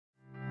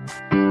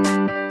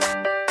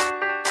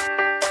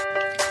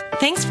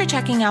Thanks for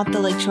checking out the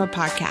Lakeshore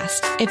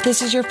Podcast. If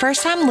this is your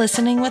first time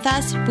listening with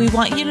us, we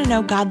want you to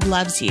know God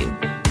loves you.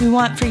 We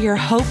want for your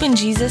hope in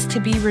Jesus to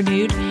be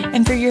renewed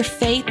and for your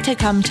faith to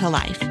come to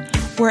life.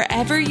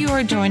 Wherever you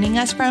are joining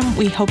us from,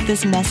 we hope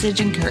this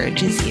message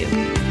encourages you.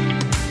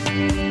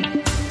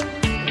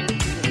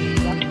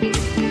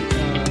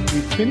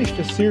 We finished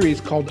a series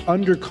called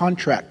Under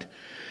Contract.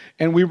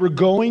 And we were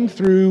going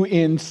through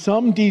in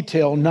some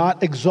detail,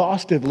 not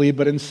exhaustively,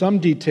 but in some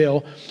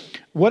detail,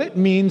 what it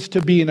means to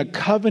be in a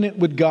covenant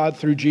with God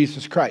through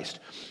Jesus Christ.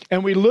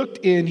 And we looked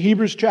in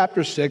Hebrews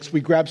chapter 6,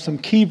 we grabbed some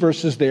key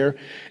verses there,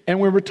 and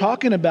we were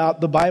talking about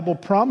the Bible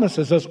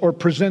promises us or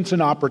presents an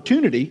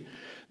opportunity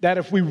that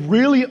if we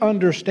really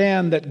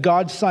understand that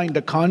God signed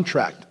a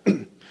contract,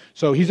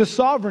 so he's a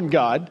sovereign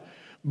God,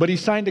 but he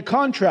signed a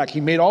contract. He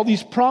made all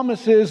these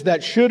promises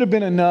that should have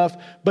been enough,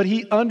 but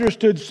he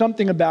understood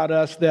something about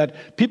us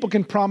that people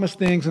can promise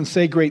things and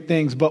say great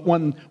things, but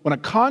when a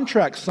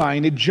contract's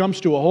signed, it jumps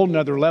to a whole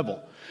nother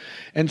level.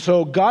 And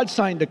so God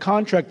signed a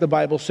contract, the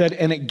Bible said,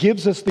 and it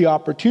gives us the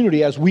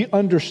opportunity as we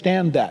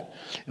understand that,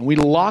 and we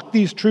lock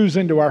these truths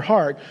into our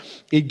heart,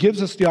 it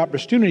gives us the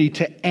opportunity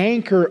to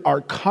anchor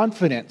our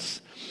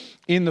confidence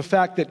in the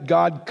fact that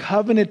God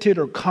covenanted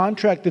or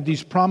contracted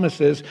these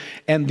promises,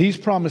 and these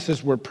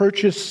promises were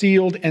purchased,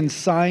 sealed, and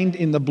signed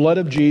in the blood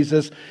of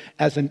Jesus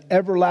as an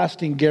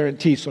everlasting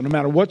guarantee. So no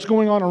matter what's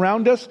going on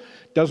around us,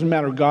 doesn't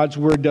matter, God's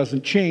word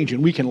doesn't change,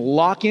 and we can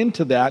lock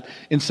into that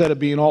instead of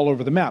being all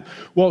over the map.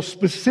 Well,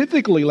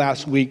 specifically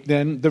last week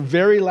then, the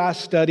very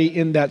last study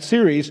in that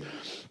series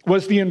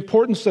was the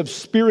importance of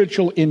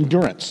spiritual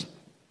endurance.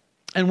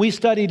 And we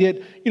studied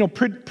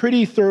it,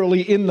 pretty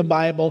thoroughly in the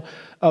Bible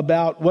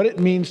about what it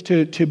means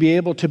to be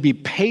able to be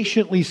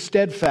patiently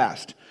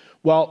steadfast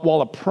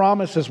while a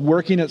promise is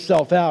working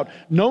itself out,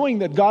 knowing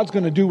that God's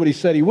going to do what he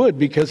said he would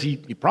because he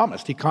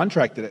promised, he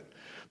contracted it.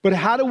 But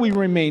how do we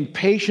remain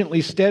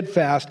patiently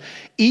steadfast,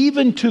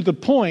 even to the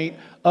point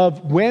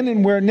of when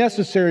and where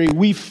necessary,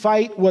 we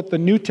fight what the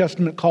New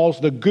Testament calls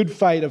the good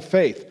fight of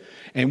faith.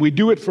 And we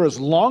do it for as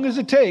long as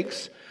it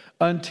takes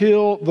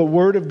until the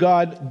Word of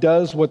God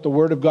does what the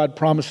Word of God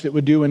promised it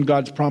would do and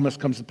God's promise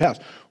comes to pass.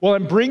 Well,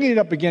 I'm bringing it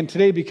up again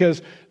today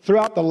because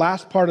throughout the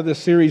last part of this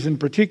series in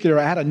particular,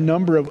 I had a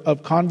number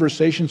of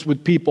conversations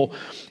with people,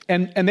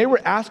 and they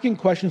were asking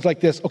questions like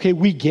this. Okay,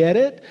 we get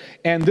it,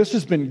 and this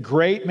has been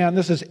great, man.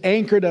 This has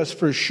anchored us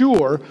for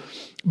sure.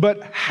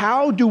 But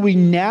how do we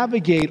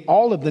navigate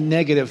all of the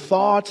negative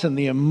thoughts and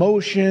the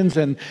emotions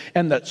and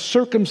the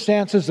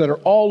circumstances that are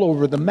all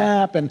over the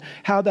map and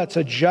how that's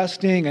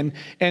adjusting?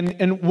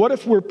 And what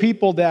if we're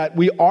people that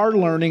we are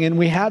learning and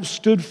we have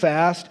stood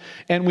fast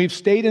and we've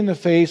stayed in the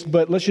face,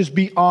 but let's just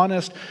be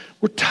honest,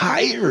 we're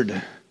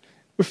tired.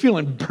 We're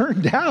feeling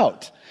burned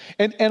out.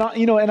 And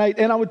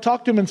I would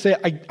talk to him and say,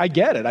 I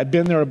get it. I've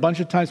been there a bunch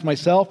of times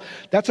myself.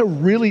 That's a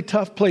really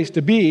tough place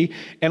to be.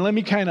 And let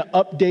me kind of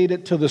update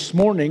it to this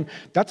morning.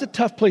 That's a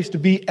tough place to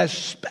be,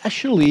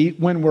 especially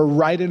when we're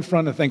right in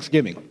front of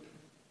Thanksgiving.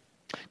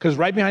 Because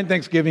right behind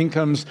Thanksgiving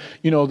comes,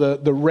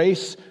 the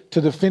race to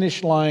the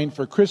finish line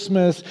for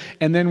Christmas,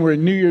 and then we're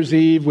in New Year's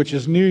Eve, which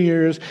is New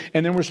Year's,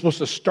 and then we're supposed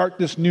to start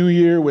this new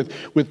year with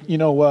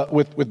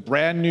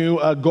brand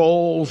new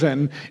goals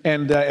and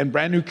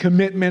brand new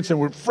commitments, and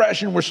we're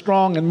fresh and we're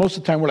strong, and most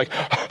of the time we're like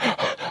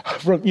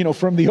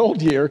from the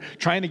old year,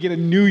 trying to get a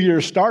new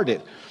year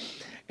started.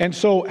 And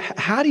so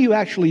how do you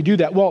actually do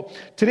that? Well,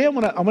 today I'm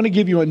going to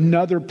give you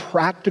another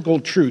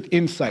practical truth,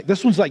 insight.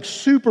 This one's like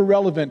super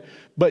relevant,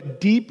 but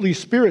deeply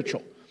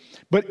spiritual.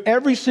 But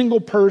every single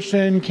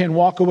person can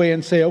walk away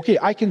and say, okay,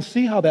 I can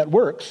see how that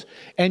works.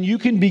 And you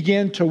can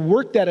begin to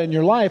work that in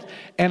your life.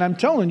 And I'm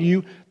telling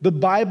you, the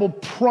Bible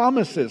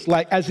promises,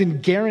 like as in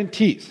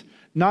guarantees,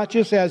 not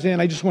just as in,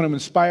 I just want to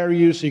inspire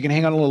you so you can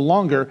hang on a little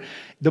longer.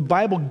 The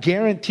Bible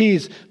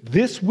guarantees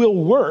this will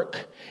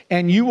work,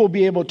 and you will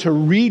be able to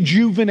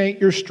rejuvenate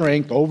your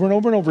strength over and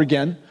over and over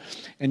again.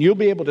 And you'll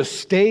be able to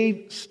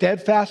stay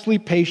steadfastly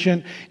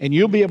patient, and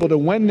you'll be able to,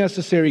 when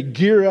necessary,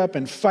 gear up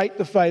and fight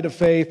the fight of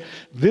faith.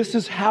 This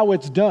is how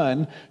it's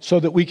done so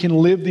that we can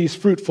live these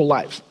fruitful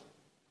lives.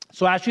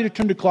 So I ask you to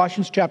turn to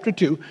Colossians chapter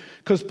 2,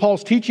 because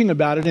Paul's teaching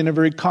about it in a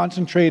very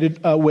concentrated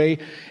way.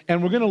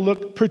 And we're going to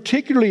look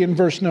particularly in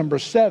verse number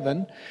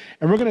 7,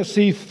 and we're going to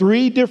see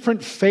 3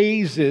 different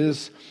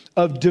phases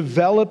of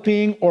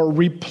developing or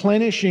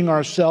replenishing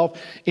ourselves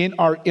in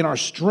our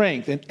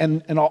strength.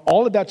 And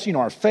all of that's,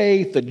 our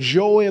faith, the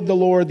joy of the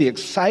Lord, the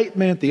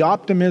excitement, the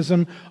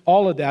optimism,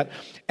 all of that.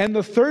 And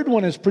the third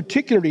one is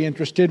particularly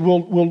interested.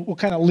 We'll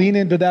kind of lean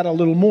into that a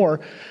little more,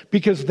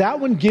 because that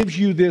one gives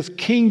you this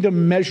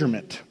kingdom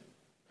measurement.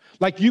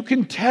 Like you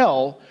can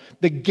tell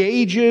the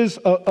gauges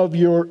of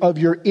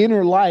your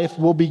inner life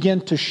will begin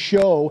to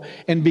show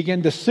and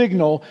begin to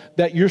signal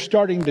that you're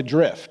starting to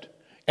drift.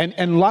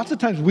 And lots of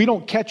times we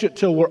don't catch it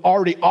till we're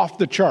already off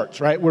the charts,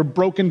 right? We're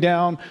broken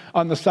down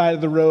on the side of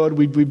the road.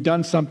 We've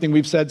done something,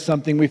 we've said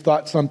something, we've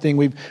thought something,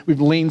 we've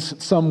leaned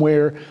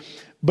somewhere.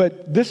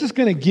 But this is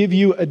going to give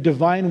you a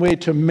divine way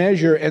to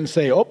measure and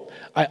say,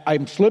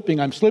 I'm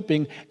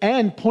slipping,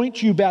 and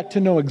point you back to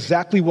know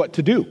exactly what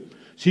to do.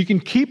 So you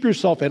can keep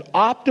yourself at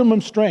optimum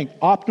strength,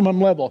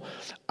 optimum level.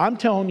 I'm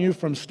telling you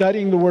from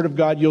studying the Word of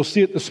God, you'll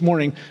see it this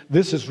morning.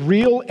 This is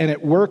real and it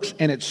works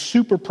and it's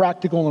super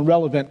practical and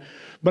relevant.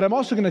 But I'm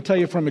also going to tell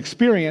you from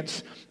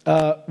experience,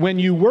 when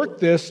you work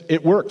this,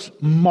 it works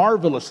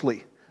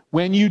marvelously.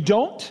 When you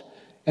don't,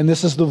 and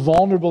this is the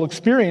vulnerable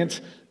experience,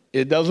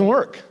 it doesn't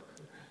work.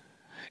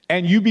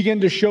 And you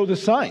begin to show the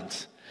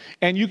signs.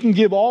 And you can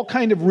give all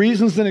kind of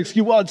reasons and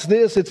excuses. Well, it's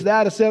this, it's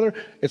that, it's the other.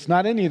 It's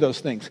not any of those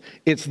things.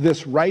 It's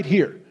this right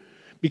here.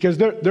 Because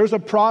there's a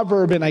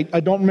proverb, and I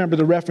don't remember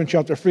the reference,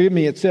 you'll have to forgive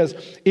me. It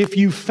says, if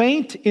you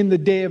faint in the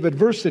day of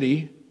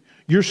adversity,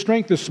 your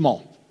strength is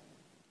small.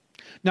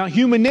 Now,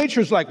 human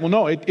nature is like, well,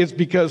 no, it's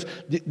because,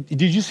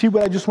 did you see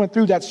what I just went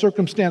through? That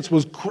circumstance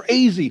was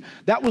crazy.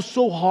 That was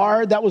so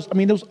hard. It was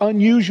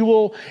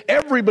unusual.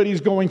 Everybody's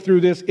going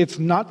through this. It's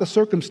not the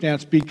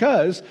circumstance,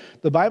 because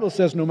the Bible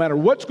says no matter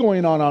what's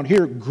going on out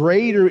here,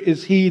 greater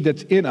is He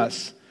that's in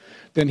us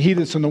than he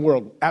that's in the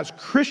world. As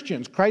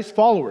Christians, Christ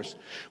followers,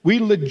 we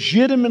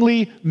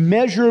legitimately,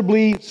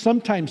 measurably,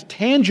 sometimes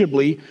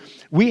tangibly,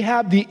 we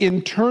have the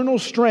internal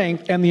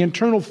strength and the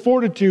internal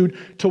fortitude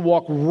to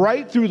walk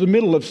right through the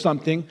middle of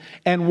something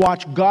and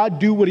watch God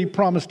do what he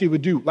promised he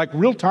would do, like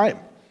real time.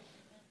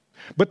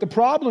 But the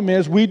problem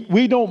is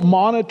we don't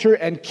monitor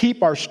and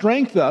keep our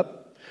strength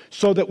up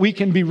so that we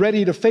can be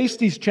ready to face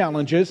these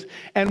challenges.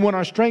 And when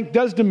our strength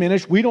does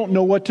diminish, we don't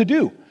know what to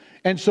do.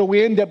 And so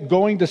we end up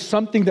going to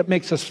something that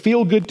makes us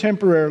feel good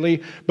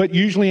temporarily, but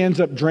usually ends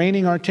up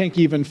draining our tank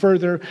even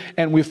further,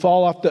 and we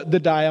fall off the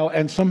dial,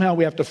 and somehow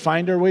we have to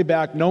find our way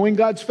back, knowing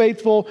God's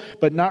faithful,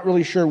 but not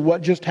really sure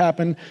what just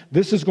happened.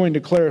 This is going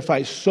to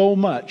clarify so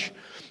much.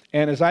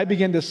 And as I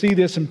begin to see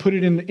this and put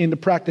it into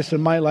practice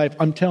in my life,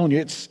 I'm telling you,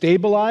 it's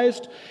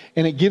stabilized,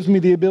 and it gives me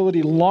the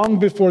ability, long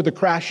before the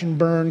crash and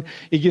burn,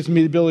 it gives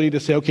me the ability to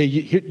say, okay,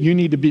 you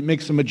need to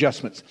make some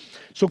adjustments.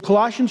 So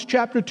Colossians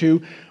chapter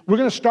 2, we're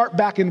going to start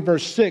back in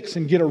verse 6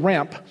 and get a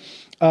ramp,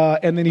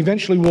 and then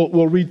eventually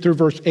we'll read through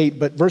verse 8,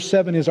 but verse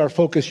 7 is our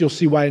focus. You'll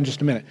see why in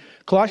just a minute.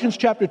 Colossians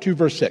chapter 2,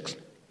 verse 6.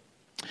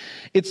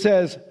 It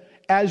says,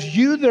 as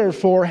you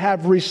therefore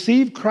have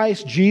received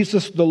Christ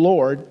Jesus the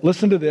Lord,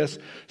 listen to this,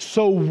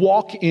 so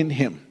walk in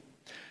him.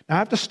 Now I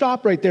have to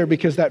stop right there,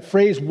 because that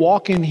phrase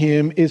walk in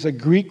him is a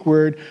Greek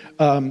word,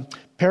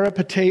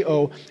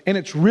 peripateo, and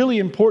it's really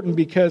important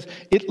because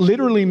it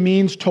literally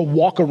means to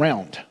walk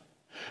around.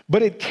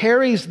 But it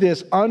carries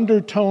this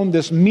undertone,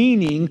 this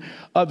meaning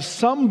of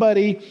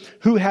somebody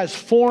who has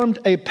formed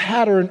a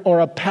pattern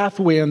or a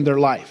pathway in their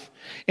life.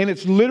 And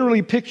it's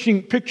literally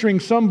picturing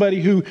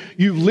somebody who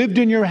you've lived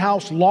in your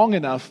house long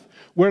enough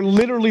where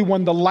literally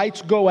when the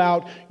lights go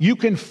out, you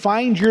can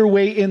find your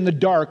way in the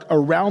dark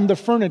around the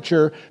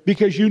furniture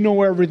because you know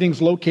where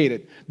everything's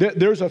located.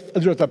 There's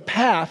a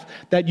path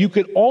that you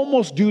could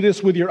almost do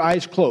this with your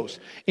eyes closed.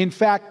 In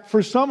fact,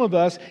 for some of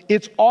us,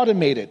 it's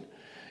automated.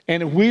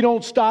 And if we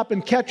don't stop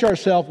and catch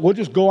ourselves, we'll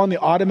just go on the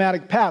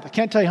automatic path. I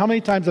can't tell you how many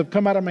times I've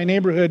come out of my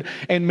neighborhood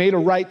and made a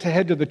right to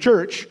head to the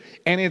church,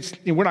 and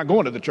we're not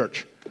going to the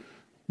church.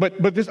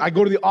 But this, I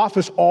go to the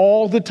office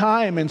all the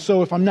time, and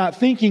so if I'm not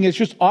thinking, it's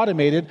just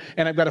automated,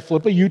 and I've got to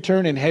flip a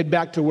U-turn and head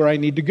back to where I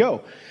need to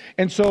go.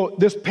 And so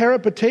this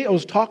peripateo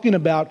is talking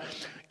about,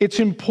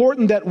 it's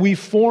important that we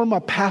form a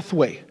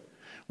pathway.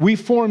 We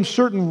form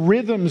certain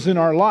rhythms in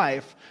our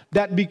life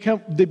that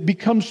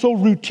become so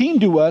routine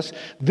to us.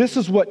 This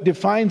is what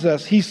defines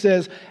us. He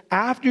says,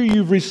 after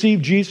you've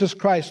received Jesus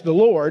Christ the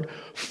Lord,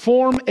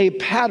 form a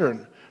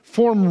pattern.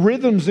 Form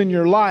rhythms in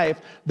your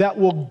life that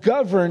will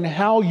govern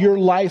how your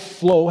life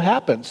flow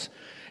happens.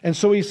 And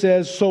so he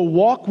says, so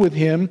walk with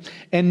him.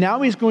 And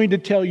now he's going to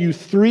tell you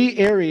 3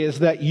 areas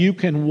that you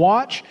can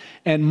watch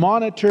and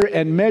monitor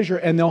and measure,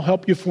 and they'll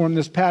help you form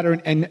this pattern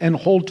and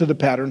hold to the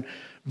pattern.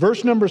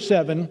 Verse number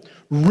 7,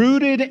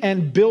 rooted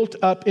and built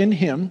up in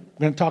him.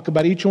 We're going to talk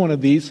about each one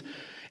of these.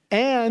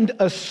 And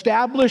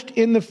established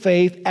in the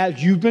faith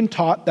as you've been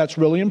taught. That's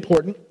really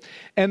important.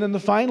 And then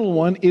the final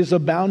one is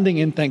abounding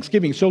in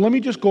thanksgiving. So let me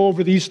just go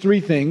over these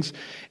 3 things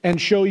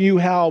and show you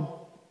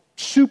how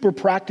super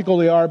practical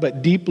they are,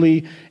 but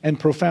deeply and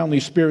profoundly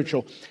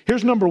spiritual.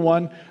 Here's number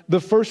 1. The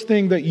first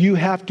thing that you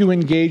have to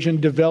engage and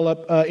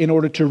develop in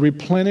order to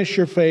replenish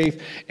your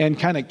faith and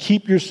kind of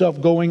keep yourself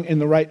going in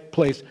the right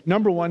place.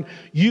 Number 1,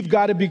 you've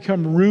got to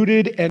become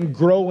rooted and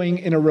growing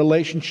in a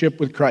relationship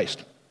with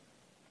Christ.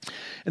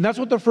 And that's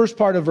what the first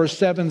part of verse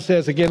 7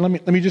 says. Again,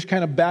 let me just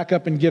kind of back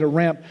up and get a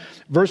ramp.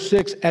 Verse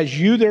 6, as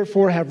you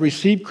therefore have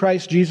received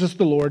Christ Jesus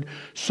the Lord,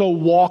 so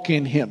walk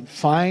in him.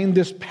 Find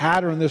this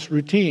pattern, this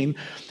routine.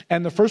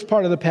 And the first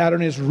part of the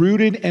pattern is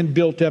rooted and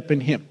built up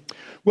in him.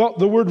 Well,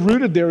 the word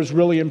rooted there is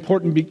really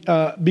important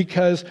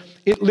because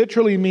it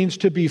literally means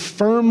to be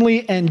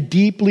firmly and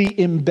deeply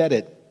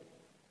embedded.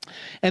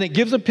 And it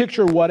gives a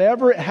picture of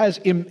whatever has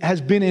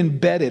been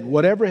embedded,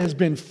 whatever has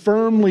been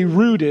firmly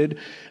rooted,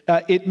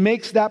 it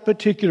makes that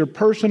particular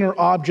person or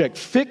object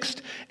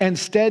fixed and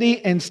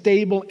steady and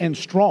stable and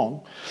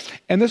strong.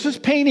 And this is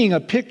painting a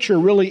picture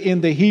really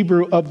in the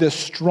Hebrew of this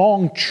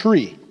strong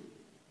tree.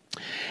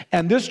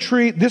 And this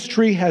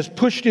tree has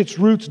pushed its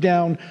roots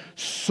down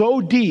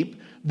so deep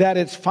that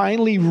it's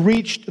finally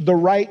reached the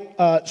right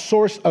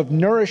source of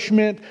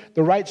nourishment,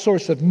 the right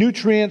source of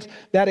nutrients,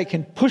 that it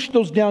can push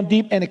those down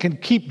deep and it can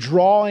keep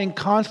drawing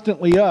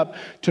constantly up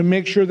to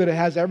make sure that it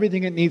has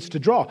everything it needs to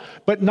draw.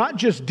 But not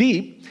just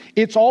deep,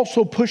 it's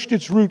also pushed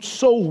its roots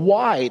so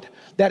wide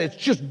that it's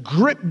just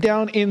gripped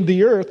down in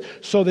the earth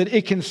so that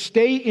it can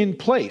stay in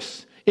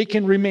place. It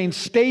can remain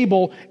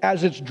stable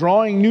as it's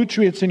drawing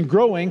nutrients and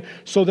growing,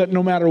 so that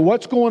no matter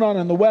what's going on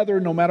in the weather,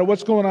 no matter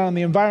what's going on in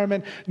the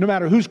environment, no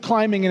matter who's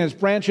climbing in its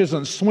branches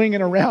and swinging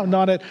around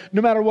on it,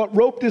 no matter what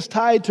rope is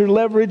tied to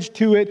leverage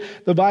to it,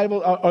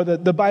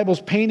 the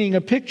Bible's painting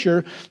a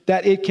picture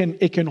that it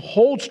can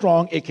hold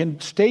strong, it can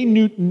stay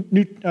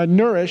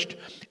nourished,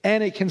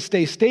 and it can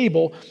stay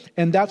stable.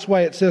 And that's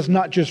why it says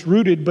not just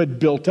rooted, but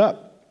built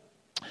up.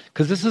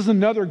 Because this is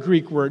another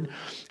Greek word,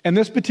 and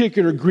this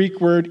particular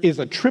Greek word is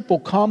a triple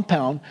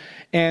compound,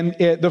 and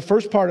the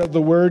first part of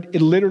the word,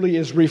 it literally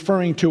is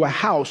referring to a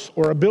house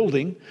or a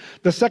building.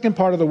 The second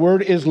part of the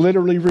word is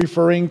literally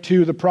referring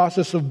to the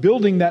process of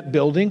building that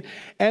building,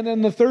 and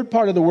then the third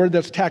part of the word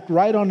that's tacked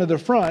right onto the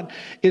front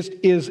is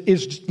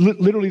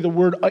literally the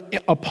word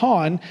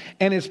upon,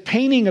 and it's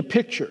painting a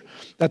picture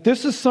that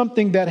this is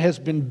something that has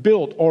been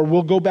built, or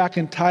we'll go back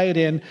and tie it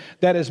in,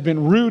 that has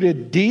been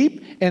rooted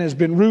deep and has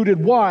been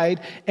rooted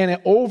wide, and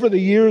it, over the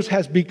years,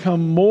 has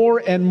become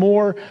more and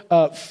more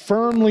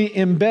firmly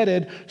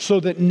embedded,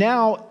 so that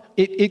now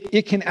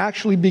it can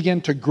actually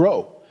begin to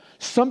grow.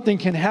 Something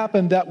can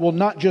happen that will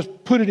not just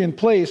put it in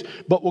place,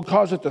 but will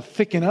cause it to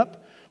thicken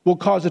up, will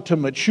cause it to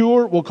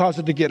mature, will cause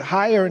it to get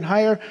higher and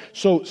higher.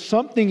 So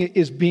something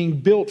is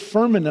being built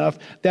firm enough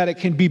that it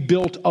can be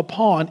built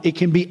upon, it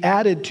can be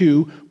added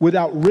to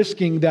without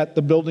risking that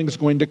the building is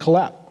going to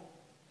collapse.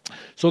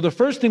 So the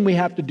first thing we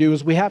have to do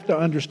is we have to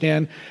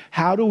understand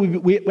how do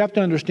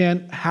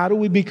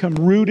we become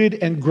rooted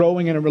and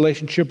growing in a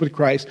relationship with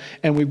Christ,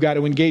 and we've got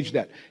to engage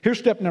that. Here's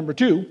step number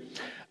 2.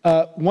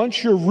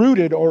 Once you're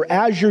rooted, or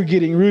as you're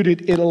getting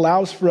rooted, it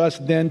allows for us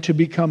then to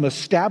become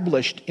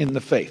established in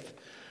the faith.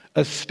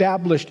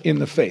 Established in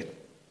the faith.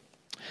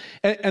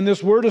 And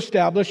this word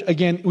established,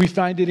 again, we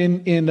find it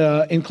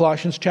in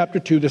Colossians chapter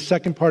 2, the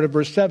second part of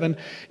verse 7.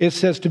 It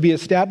says to be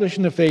established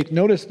in the faith.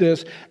 Notice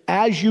this,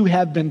 as you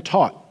have been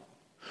taught.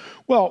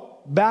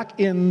 Well, back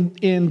in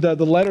the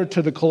letter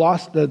to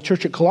the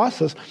church at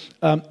Colossus,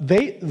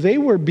 they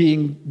were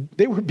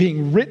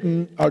being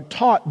written or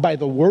taught by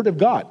the Word of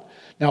God.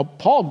 Now,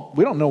 Paul,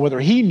 we don't know whether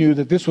he knew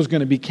that this was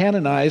going to be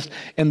canonized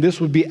and this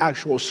would be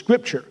actual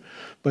Scripture.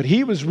 But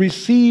he was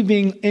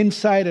receiving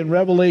insight and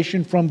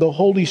revelation from the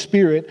Holy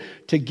Spirit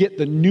to get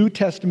the New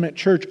Testament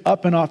church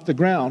up and off the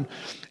ground.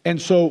 And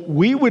so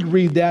we would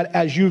read that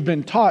as you've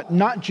been taught,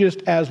 not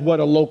just as what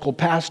a local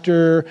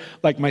pastor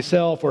like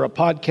myself or a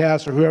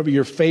podcast or whoever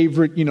your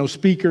favorite,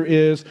 speaker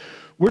is.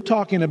 We're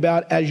talking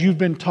about as you've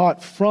been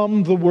taught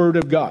from the Word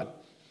of God.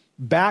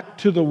 Back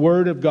to the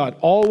Word of God.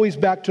 Always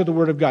back to the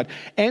Word of God.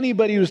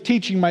 Anybody who's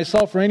teaching,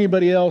 myself or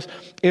anybody else,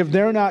 if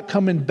they're not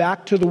coming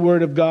back to the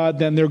Word of God,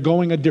 then they're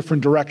going a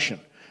different direction.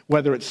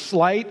 Whether it's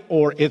slight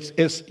or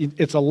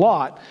it's a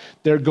lot,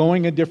 they're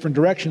going a different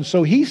direction.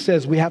 So he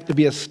says we have to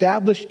be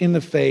established in the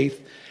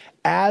faith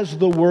as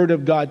the Word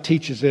of God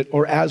teaches it,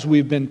 or as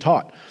we've been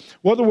taught.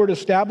 Well, the word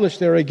established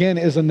there, again,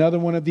 is another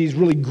one of these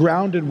really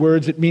grounded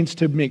words. It means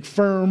to make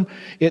firm.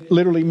 It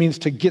literally means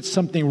to get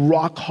something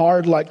rock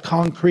hard like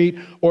concrete,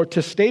 or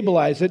to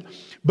stabilize it.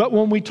 But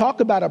when we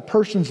talk about a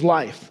person's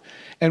life,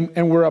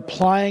 and we're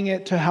applying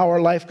it to how our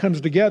life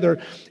comes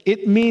together,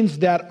 it means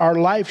that our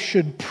life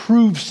should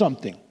prove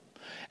something.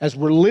 As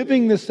we're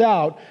living this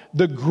out,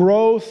 the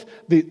growth,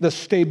 the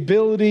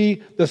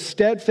stability, the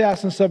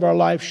steadfastness of our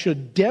life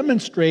should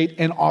demonstrate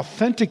and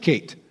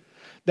authenticate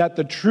that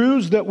the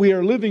truths that we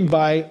are living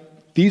by,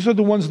 these are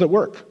the ones that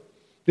work.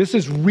 This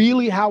is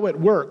really how it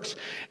works.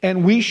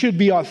 And we should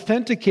be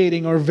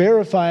authenticating or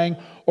verifying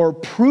or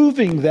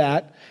proving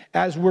that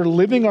as we're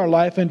living our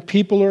life and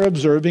people are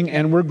observing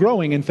and we're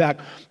growing. In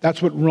fact,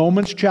 that's what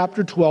Romans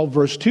chapter 12,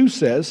 verse 2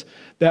 says,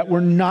 that we're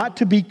not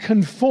to be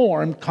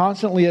conformed,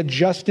 constantly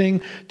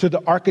adjusting to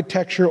the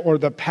architecture or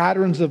the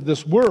patterns of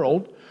this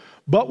world,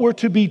 but we're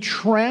to be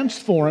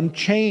transformed,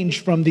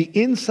 changed from the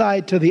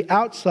inside to the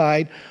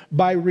outside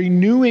by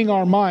renewing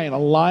our mind,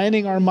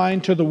 aligning our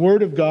mind to the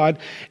Word of God.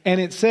 And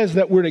it says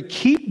that we're to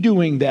keep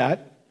doing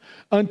that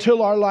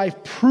until our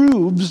life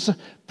proves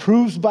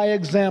by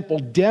example,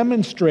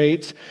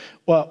 demonstrates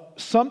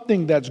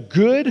something that's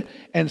good,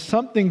 and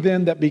something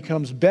then that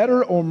becomes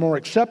better or more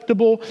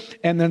acceptable,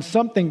 and then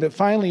something that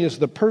finally is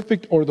the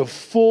perfect or the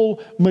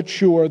full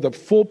mature, the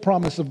full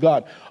promise of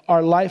God.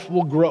 Our life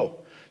will grow.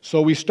 So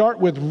we start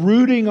with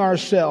rooting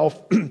ourselves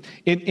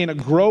in a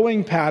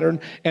growing pattern,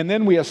 and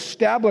then we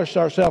establish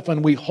ourselves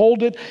and we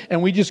hold it,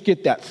 and we just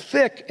get that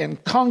thick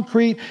and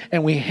concrete,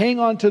 and we hang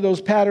on to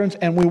those patterns,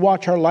 and we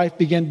watch our life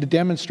begin to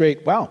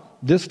demonstrate, wow,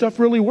 this stuff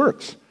really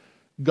works.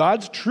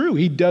 God's true.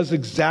 He does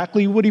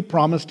exactly what he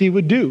promised he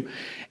would do.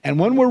 And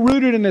when we're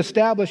rooted and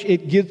established,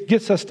 it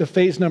gets us to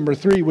phase number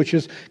 3, which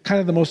is kind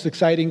of the most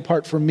exciting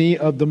part for me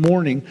of the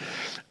morning.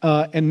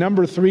 And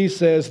number 3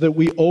 says that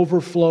we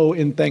overflow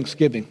in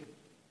thanksgiving.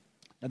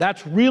 Now,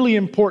 that's really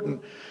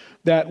important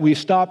that we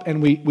stop and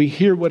we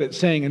hear what it's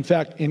saying. In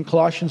fact, in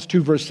Colossians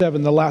 2, verse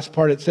 7, the last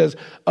part, it says,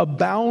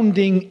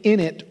 abounding in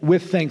it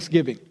with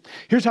thanksgiving.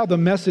 Here's how the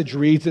Message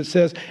reads. It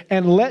says,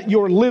 and let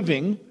your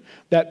living,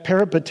 that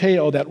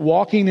peripateo, that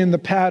walking in the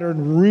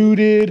pattern,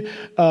 rooted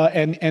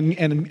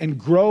and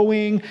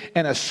growing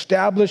and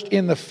established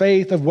in the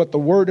faith of what the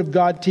Word of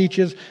God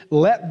teaches,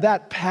 let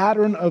that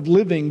pattern of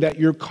living that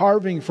you're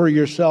carving for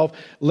yourself,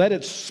 let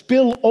it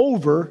spill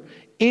over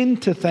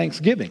into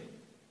thanksgiving.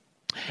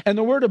 And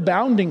the word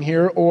abounding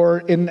here, or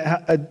in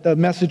a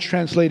Message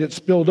translated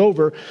spilled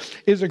over,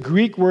 is a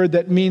Greek word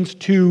that means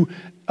to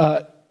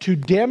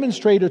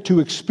demonstrate or to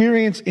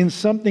experience in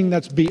something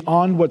that's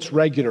beyond what's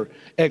regular,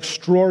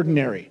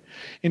 extraordinary.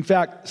 In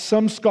fact,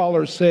 some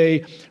scholars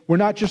say we're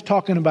not just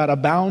talking about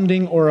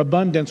abounding or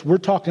abundance, we're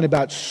talking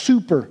about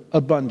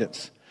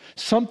superabundance.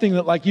 Something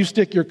that, like, you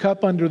stick your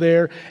cup under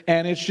there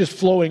and it's just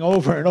flowing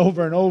over and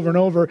over and over and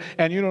over,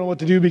 and you don't know what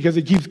to do because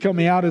it keeps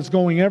coming out, it's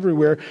going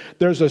everywhere.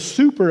 There's a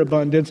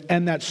superabundance,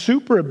 and that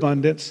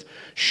superabundance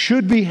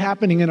should be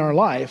happening in our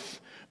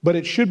life, but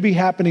it should be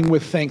happening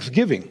with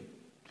thanksgiving.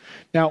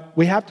 Now,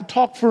 we have to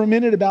talk for a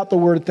minute about the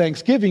word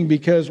thanksgiving,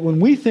 because when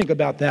we think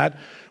about that,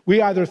 we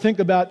either think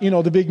about,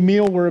 the big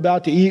meal we're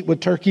about to eat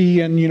with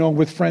turkey and,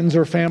 with friends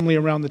or family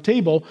around the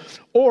table,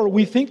 or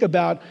we think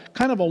about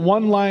kind of a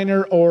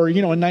one-liner or,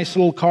 a nice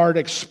little card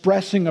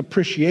expressing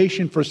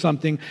appreciation for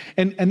something.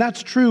 And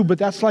that's true, but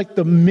that's like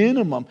the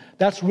minimum.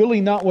 That's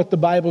really not what the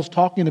Bible's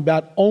talking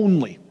about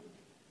only.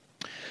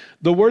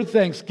 The word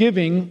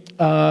thanksgiving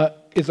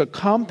is a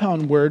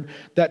compound word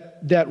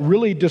that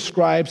really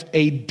describes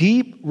a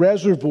deep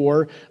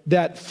reservoir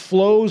that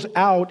flows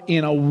out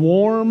in a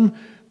warm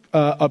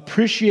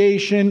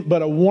appreciation,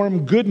 but a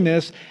warm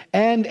goodness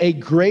and a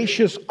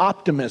gracious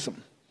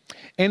optimism.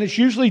 And it's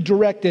usually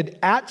directed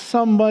at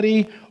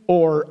somebody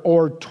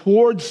or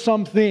towards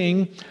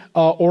something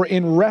or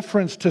in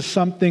reference to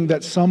something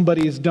that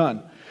somebody has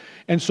done.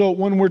 And so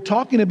when we're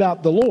talking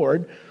about the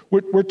Lord,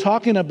 we're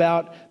talking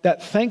about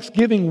that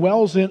thanksgiving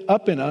wells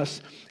up in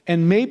us,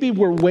 and maybe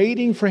we're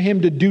waiting for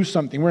him to do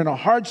something. We're in a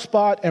hard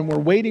spot and we're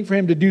waiting for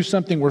him to do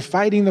something. We're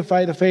fighting the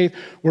fight of faith.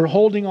 We're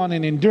holding on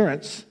in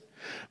endurance.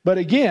 But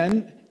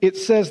again, it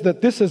says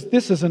that this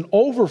is an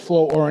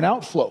overflow or an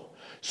outflow.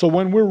 So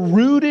when we're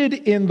rooted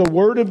in the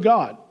Word of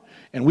God,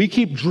 and we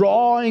keep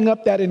drawing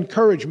up that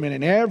encouragement,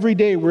 and every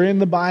day we're in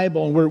the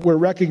Bible and we're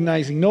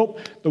recognizing, nope,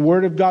 the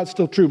Word of God's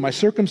still true. My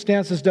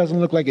circumstances doesn't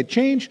look like it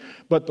changed,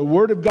 but the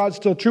Word of God's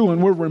still true.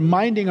 And we're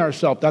reminding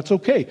ourselves, that's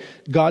okay.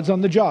 God's on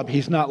the job.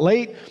 He's not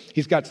late.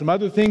 He's got some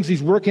other things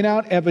he's working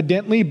out,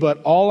 evidently,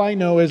 but all I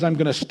know is I'm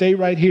going to stay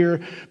right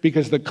here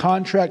because the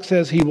contract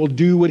says he will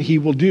do what he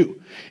will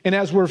do. And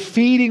as we're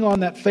feeding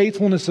on that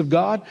faithfulness of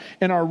God,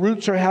 and our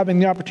roots are having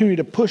the opportunity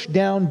to push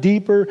down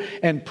deeper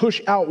and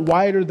push out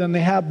wider than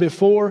they have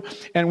before,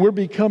 and we're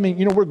becoming,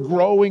 we're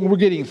growing, we're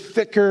getting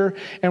thicker,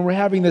 and we're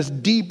having this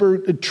deeper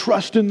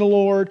trust in the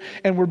Lord,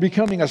 and we're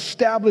becoming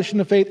established in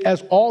the faith.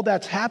 As all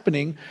that's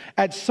happening,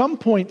 at some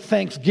point,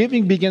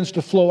 thanksgiving begins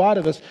to flow out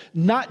of us,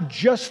 not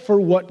just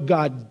for what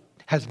God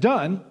has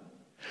done,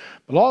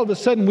 but all of a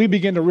sudden we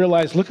begin to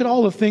realize, look at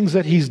all the things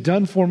that he's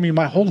done for me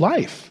my whole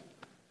life.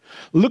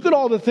 Look at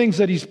all the things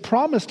that he's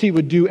promised he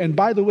would do, and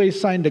by the way,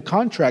 signed a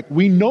contract.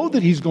 We know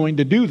that he's going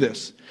to do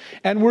this.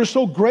 And we're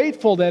so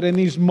grateful that in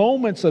these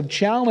moments of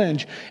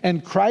challenge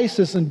and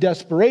crisis and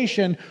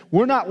desperation,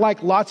 we're not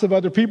like lots of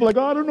other people, like,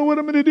 I don't know what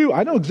I'm going to do.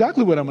 I know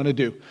exactly what I'm going to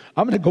do.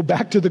 I'm going to go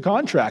back to the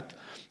contract.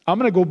 I'm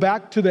going to go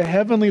back to the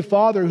Heavenly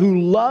Father who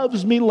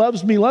loves me,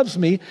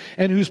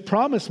 and who's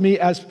promised me,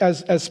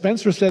 as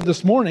Spencer said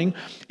this morning,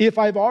 if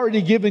I've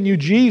already given you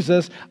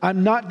Jesus,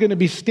 I'm not going to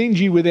be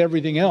stingy with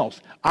everything else.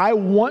 I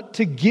want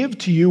to give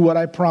to you what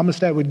I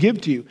promised I would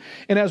give to you.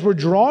 And as we're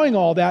drawing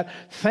all that,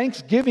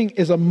 thanksgiving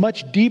is a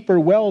much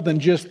deeper well than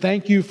just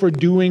thank you for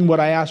doing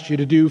what I asked you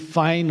to do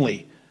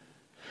finally.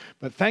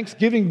 But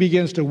thanksgiving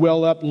begins to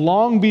well up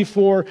long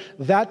before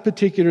that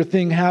particular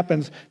thing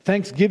happens.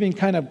 Thanksgiving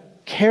kind of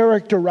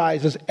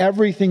characterizes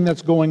everything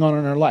that's going on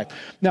in our life.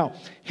 Now,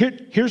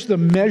 here's the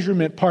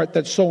measurement part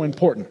that's so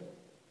important.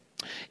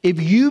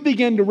 If you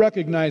begin to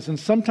recognize, and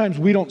sometimes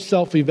we don't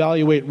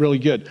self-evaluate really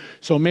good,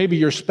 so maybe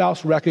your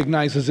spouse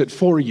recognizes it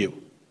for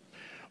you,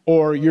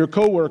 or your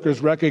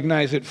coworkers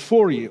recognize it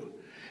for you,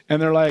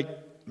 and they're like,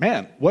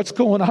 man, what's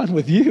going on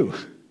with you?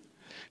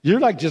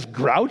 You're like just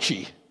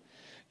grouchy.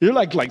 You're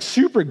like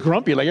super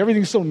grumpy, like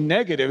everything's so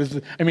negative.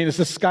 Is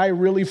the sky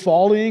really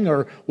falling,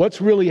 or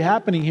what's really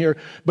happening here?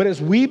 But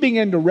as we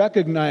begin to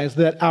recognize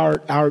that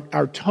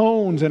our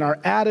tones and our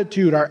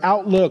attitude, our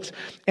outlooks,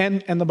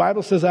 and the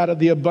Bible says out of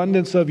the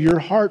abundance of your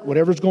heart,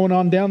 whatever's going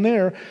on down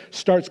there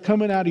starts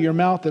coming out of your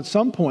mouth at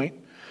some point.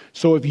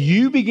 So if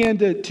you begin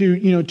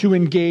to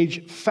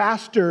engage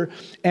faster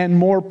and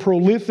more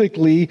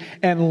prolifically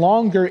and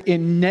longer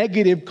in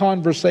negative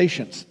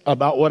conversations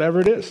about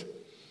whatever it is,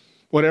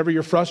 whatever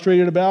you're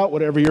frustrated about,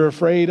 whatever you're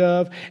afraid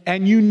of,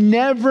 and you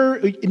never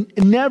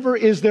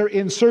is there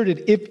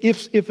inserted.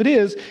 If it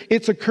is,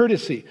 it's a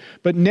courtesy,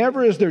 but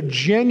never is there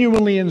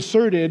genuinely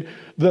inserted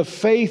the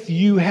faith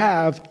you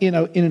have in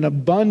an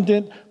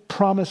abundant,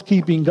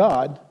 promise-keeping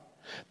God.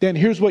 Then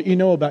here's what you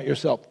know about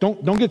yourself.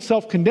 Don't get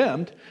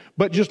self-condemned,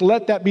 but just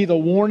let that be the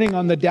warning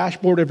on the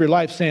dashboard of your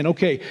life saying,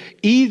 okay,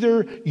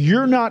 either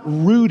you're not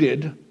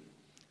rooted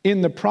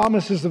in the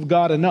promises of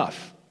God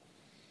enough,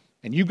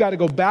 and you've got to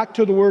go back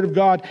to the Word of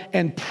God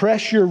and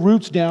press your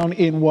roots down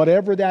in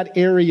whatever that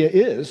area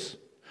is,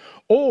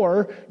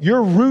 or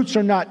your roots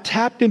are not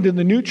tapped into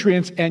the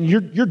nutrients and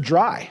you're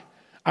dry.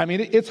 I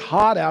mean, it's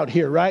hot out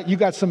here, right? You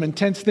got some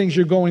intense things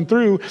you're going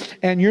through,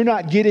 and you're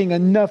not getting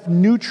enough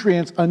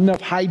nutrients,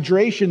 enough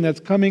hydration that's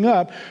coming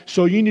up.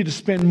 So you need to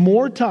spend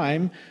more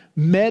time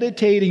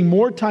meditating,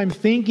 more time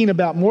thinking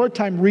about, more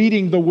time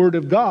reading the Word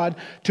of God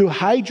to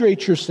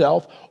hydrate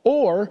yourself,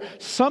 or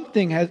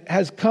something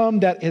has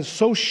come that has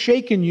so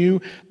shaken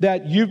you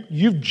that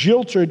you've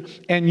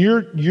jilted and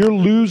you're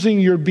losing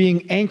your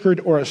being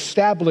anchored or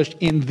established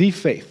in the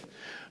faith.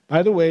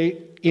 By the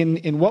way,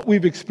 in what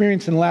we've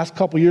experienced in the last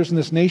couple of years in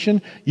this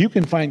nation, you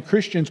can find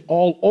Christians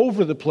all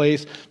over the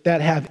place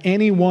that have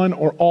any one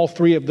or all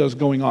three of those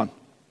going on.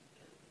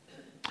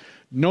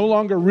 No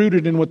longer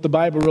rooted in what the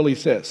Bible really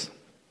says.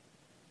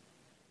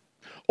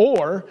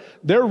 Or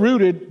they're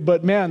rooted,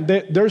 but man,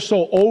 they're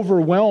so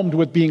overwhelmed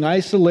with being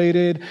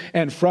isolated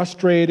and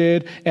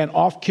frustrated and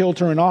off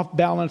kilter and off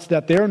balance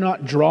that they're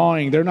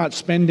not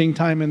spending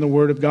time in the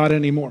Word of God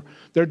anymore.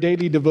 Their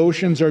daily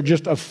devotions are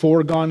just a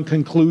foregone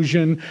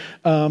conclusion.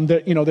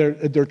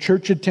 Their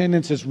church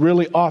attendance is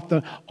really off.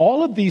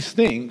 All of these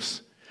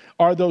things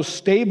are those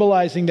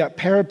stabilizing that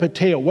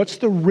peripateo. What's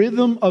the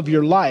rhythm of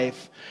your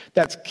life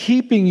that's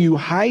keeping you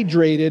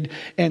hydrated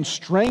and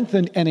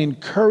strengthened and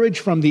encouraged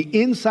from the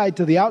inside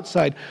to the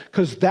outside?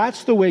 Because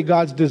that's the way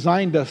God's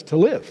designed us to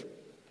live.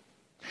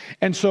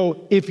 And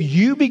so if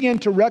you begin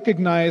to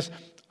recognize,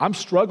 I'm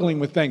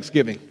struggling with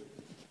Thanksgiving.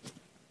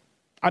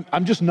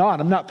 I'm just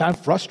not. I'm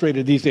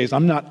frustrated these days.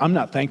 I'm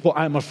not thankful.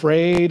 I'm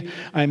afraid.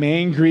 I'm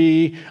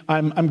angry.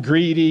 I'm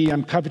greedy.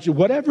 I'm covetous.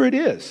 Whatever it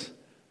is.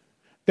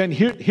 Then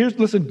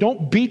listen,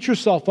 don't beat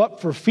yourself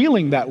up for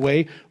feeling that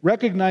way.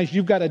 Recognize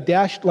you've got a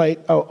dash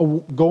light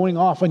going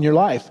off in your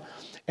life.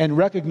 And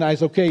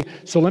recognize, okay,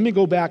 so let me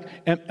go back.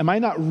 Am I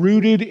not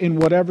rooted in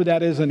whatever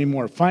that is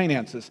anymore?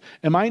 Finances.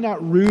 Am I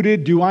not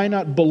rooted? Do I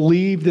not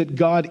believe that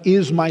God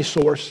is my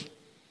source?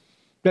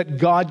 That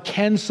God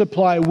can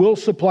supply, will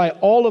supply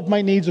all of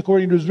my needs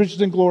according to His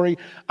riches and glory.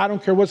 I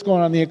don't care what's going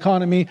on in the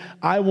economy.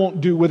 I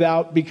won't do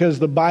without, because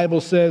the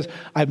Bible says,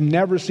 I've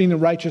never seen the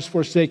righteous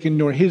forsaken,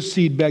 nor his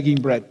seed begging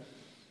bread.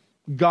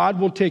 God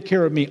will take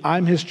care of me.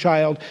 I'm His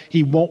child.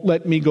 He won't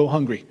let me go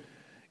hungry.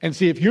 And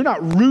see, if you're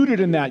not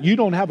rooted in that, you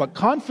don't have a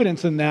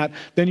confidence in that,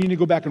 then you need to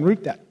go back and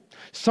root that.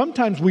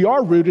 Sometimes we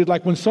are rooted,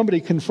 like when somebody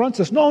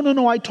confronts us,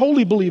 no, I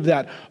totally believe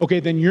that.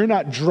 Okay, then you're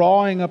not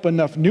drawing up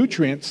enough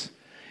nutrients.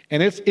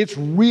 And it's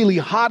really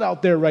hot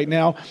out there right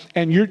now,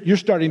 and you're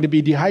starting to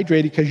be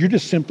dehydrated because you're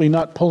just simply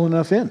not pulling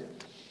enough in.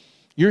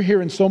 You're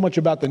hearing so much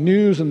about the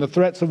news and the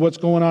threats of what's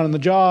going on in the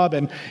job,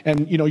 and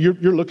you're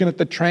looking at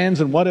the trends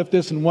and what if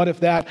this and what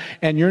if that,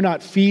 and you're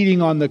not feeding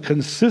on the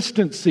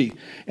consistency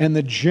and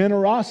the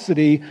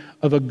generosity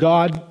of a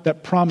God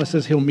that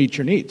promises He'll meet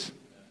your needs.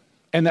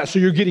 And so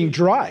you're getting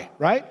dry,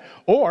 right?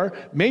 Or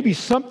maybe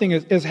something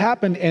has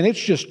happened and it's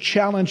just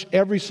challenged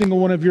every single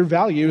one of your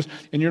values.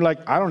 And you're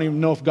like, I don't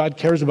even know if God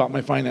cares about my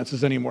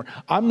finances anymore.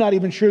 I'm not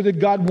even sure that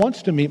God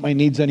wants to meet my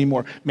needs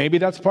anymore. Maybe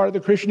that's part of the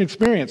Christian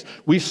experience.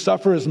 We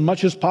suffer as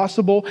much as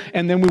possible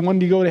and then we want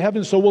to go to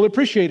heaven, so we'll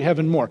appreciate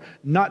heaven more.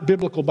 Not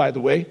biblical, by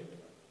the way.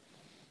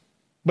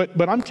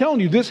 But I'm telling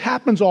you, this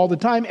happens all the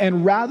time.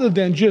 And rather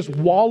than just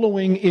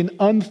wallowing in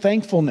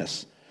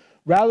unthankfulness,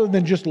 rather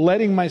than just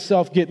letting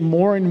myself get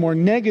more and more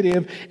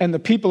negative and the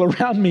people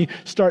around me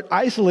start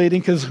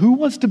isolating, because who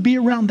wants to be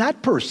around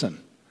that person,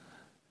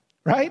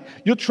 right?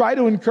 You'll try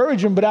to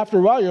encourage them, but after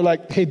a while you're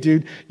like, hey,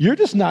 dude, you're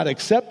just not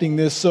accepting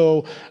this,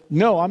 so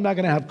no, I'm not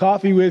going to have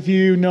coffee with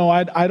you. No,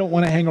 I don't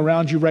want to hang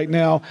around you right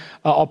now.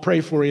 I'll pray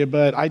for you,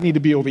 but I need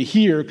to be over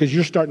here because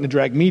you're starting to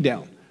drag me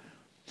down.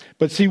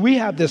 But see, we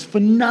have this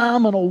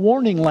phenomenal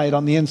warning light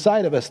on the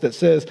inside of us that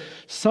says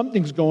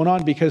something's going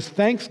on, because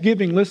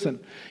Thanksgiving,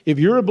 listen, if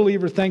you're a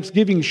believer,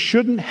 Thanksgiving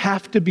shouldn't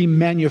have to be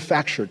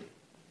manufactured.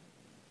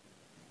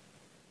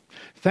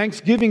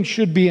 Thanksgiving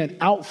should be an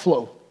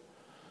outflow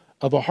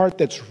of a heart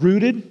that's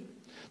rooted,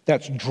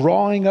 that's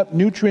drawing up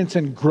nutrients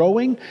and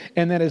growing,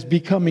 and that is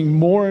becoming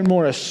more and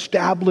more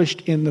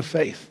established in the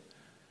faith.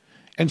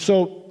 And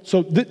so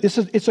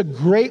it's a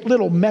great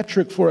little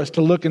metric for us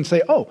to look and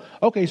say, oh,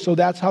 okay, so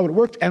that's how it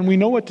works. And we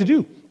know what to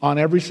do on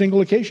every single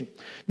occasion.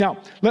 Now,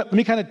 let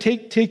me kind of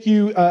take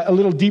you a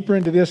little deeper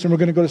into this, and we're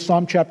going to go to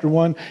Psalm chapter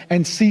 1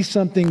 and see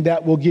something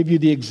that will give you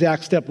the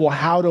exact step. Well,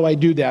 how do I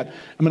do that?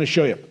 I'm going to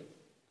show you.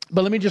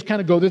 But let me just kind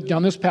of go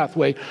down this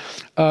pathway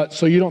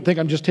so you don't think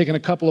I'm just taking a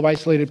couple of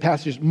isolated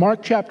passages.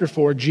 Mark chapter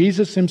 4,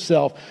 Jesus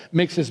himself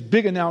makes this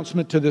big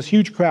announcement to this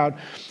huge crowd.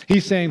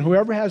 He's saying,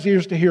 whoever has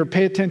ears to hear,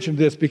 pay attention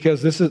to this,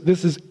 because this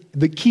is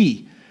the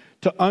key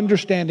to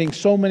understanding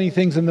so many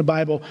things in the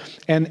Bible.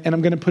 And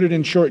I'm going to put it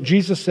in short.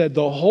 Jesus said,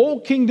 the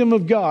whole kingdom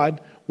of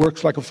God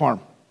works like a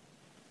farm.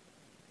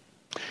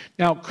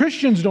 Now,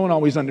 Christians don't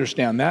always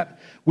understand that.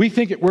 We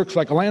think it works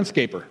like a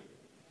landscaper.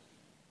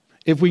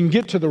 If we can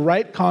get to the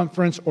right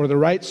conference or the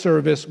right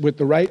service with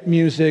the right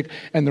music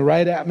and the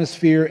right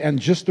atmosphere and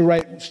just the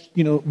right,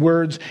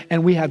 words,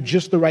 and we have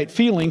just the right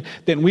feeling,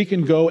 then we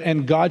can go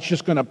and God's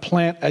just going to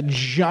plant a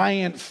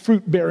giant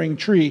fruit-bearing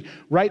tree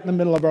right in the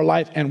middle of our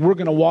life, and we're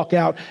going to walk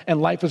out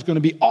and life is going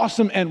to be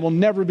awesome and we'll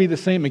never be the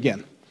same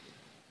again.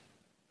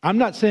 I'm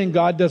not saying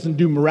God doesn't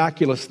do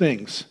miraculous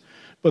things,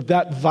 but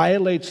that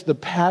violates the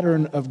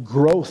pattern of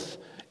growth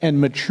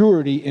and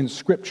maturity in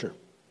Scripture.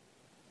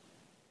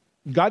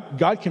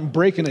 God can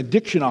break an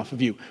addiction off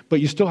of you, but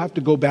you still have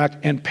to go back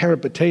and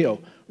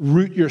peripateo,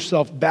 root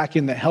yourself back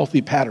in the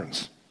healthy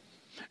patterns.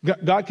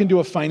 God can do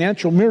a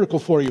financial miracle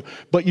for you,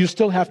 but you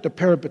still have to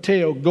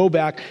peripateo, go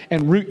back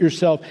and root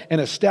yourself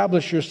and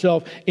establish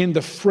yourself in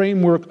the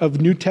framework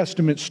of New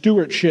Testament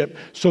stewardship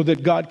so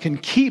that God can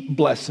keep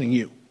blessing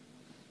you.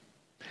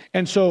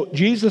 And so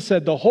Jesus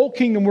said the whole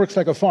kingdom works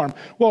like a farm.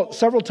 Well,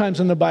 several times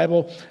in the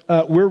Bible,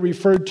 we're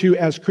referred to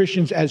as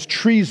Christians as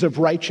trees of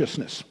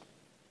righteousness.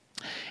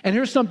 And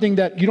here's something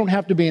that you don't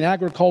have to be an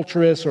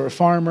agriculturist or a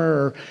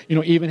farmer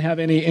or, even have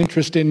any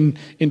interest in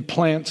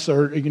plants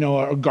or,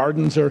 or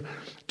gardens or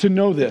to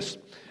know this.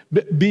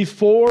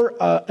 Before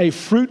a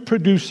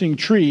fruit-producing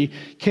tree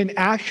can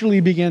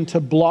actually begin to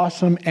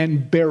blossom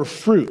and bear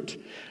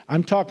fruit,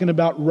 I'm talking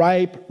about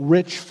ripe,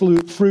 rich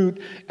fruit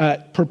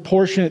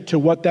proportionate to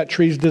what that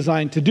tree is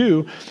designed to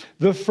do.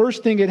 The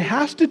first thing it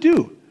has to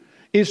do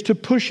is to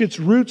push its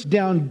roots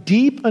down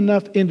deep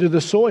enough into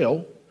the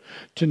soil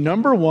to,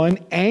 number one,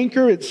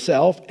 anchor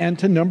itself, and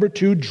to, number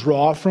two,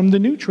 draw from the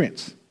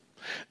nutrients.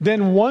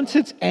 Then once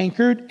it's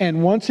anchored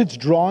and once it's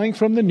drawing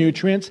from the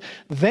nutrients,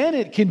 then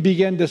it can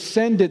begin to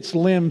send its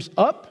limbs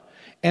up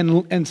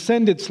and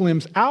send its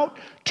limbs out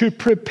to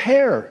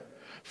prepare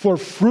for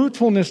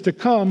fruitfulness to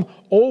come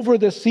over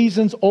the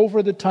seasons,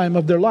 over the time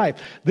of their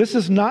life. This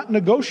is not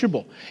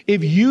negotiable.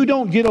 If you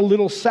don't get a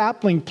little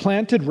sapling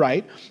planted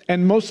right,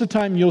 and most of the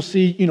time you'll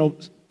see,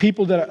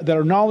 people that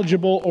are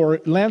knowledgeable or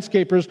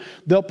landscapers,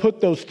 they'll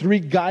put those 3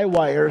 guy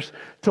wires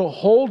to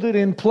hold it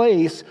in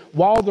place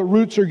while the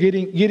roots are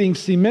getting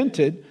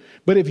cemented.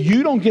 But if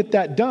you don't get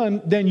that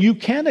done, then you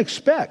can't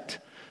expect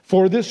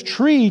for this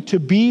tree to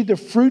be the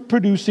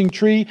fruit-producing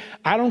tree.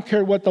 I don't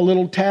care what the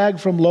little tag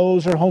from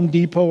Lowe's or Home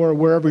Depot or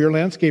wherever your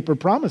landscaper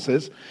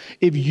promises,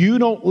 if you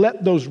don't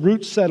let those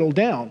roots settle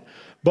down.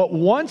 But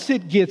once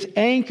it gets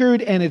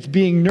anchored and it's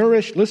being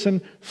nourished,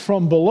 listen,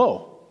 from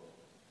below.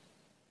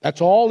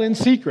 That's all in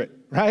secret,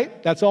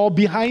 right? That's all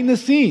behind the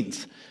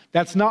scenes.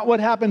 That's not what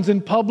happens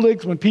in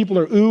Publix when people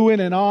are oohing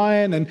and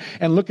ahhing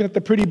and looking at the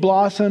pretty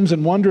blossoms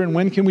and wondering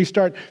when can we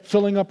start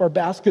filling up our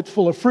baskets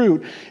full of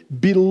fruit.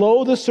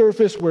 Below the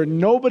surface where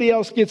nobody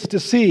else gets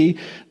to see,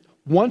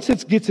 once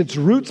it gets its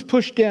roots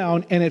pushed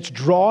down and it's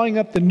drawing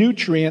up the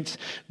nutrients,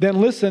 then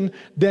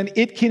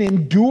it can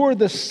endure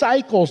the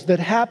cycles that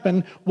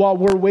happen while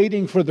we're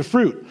waiting for the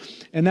fruit.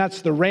 And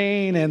that's the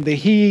rain and the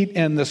heat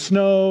and the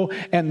snow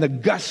and the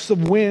gusts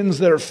of winds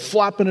that are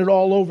flopping it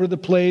all over the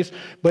place.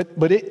 But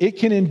it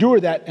can endure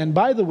that. And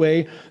by the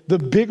way, the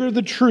bigger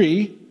the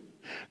tree,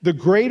 the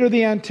greater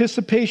the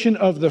anticipation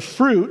of the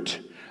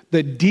fruit,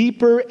 the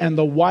deeper and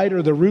the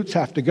wider the roots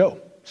have to go.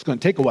 It's going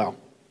to take a while.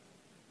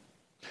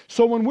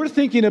 So when we're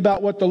thinking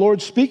about what the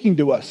Lord's speaking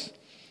to us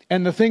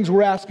and the things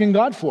we're asking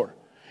God for,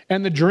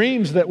 and the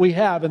dreams that we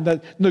have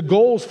and the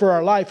goals for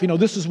our life,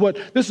 this is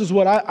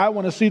what I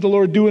want to see the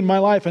Lord do in my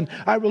life, and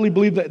I really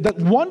believe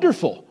that's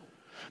wonderful.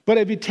 But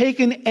have you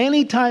taken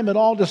any time at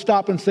all to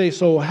stop and say,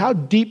 so how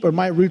deep are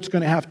my roots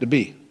going to have to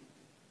be?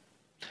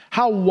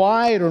 How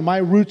wide are my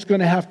roots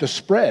going to have to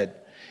spread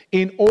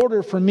in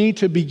order for me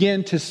to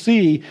begin to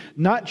see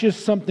not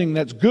just something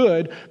that's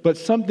good, but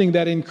something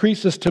that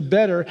increases to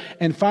better,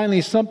 and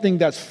finally something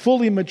that's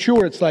fully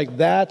mature? It's like,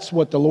 that's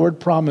what the Lord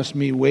promised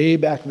me way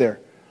back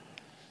there.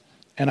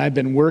 And I've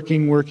been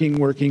working,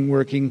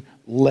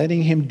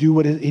 letting him do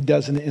what he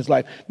does in his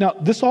life. Now,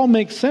 this all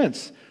makes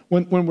sense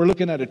when we're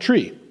looking at a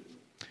tree.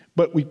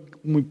 But when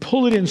we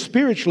pull it in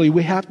spiritually,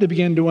 we have to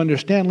begin to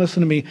understand,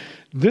 listen to me,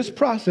 this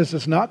process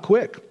is not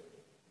quick.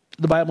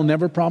 The Bible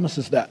never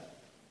promises that.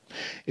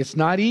 It's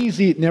not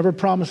easy. It never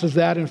promises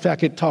that. In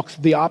fact, it talks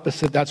the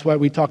opposite. That's why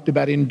we talked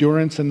about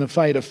endurance and the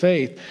fight of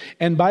faith.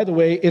 And by the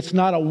way, it's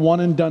not a one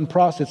and done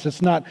process.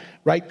 It's not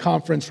right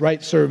conference,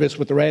 right service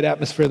with the right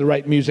atmosphere, the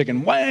right music,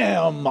 and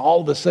wham,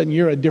 all of a sudden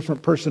you're a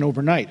different person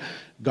overnight.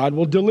 God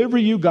will deliver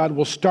you. God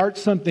will start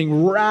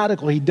something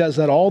radical. He does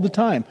that all the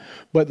time.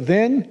 But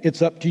then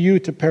it's up to you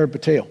to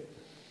peripateo.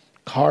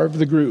 Carve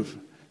the groove.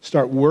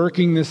 Start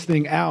working this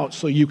thing out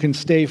so you can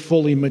stay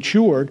fully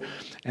matured.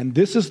 And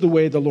this is the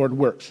way the Lord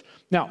works.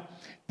 Now,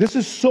 This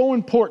is so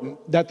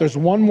important that there's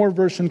one more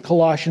verse in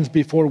Colossians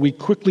before we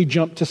quickly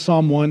jump to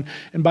Psalm 1.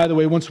 And by the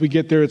way, once we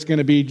get there, it's going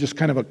to be just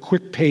kind of a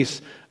quick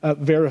pace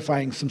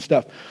verifying some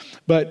stuff.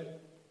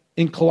 But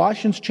in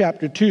Colossians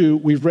chapter 2,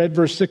 we've read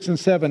verse 6 and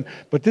 7,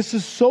 but this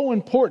is so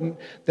important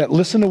that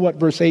listen to what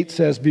verse 8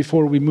 says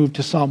before we move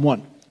to Psalm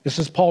 1. This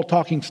is Paul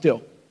talking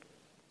still.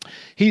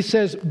 He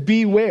says,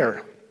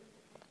 beware.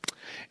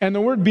 And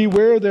the word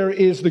beware there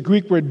is the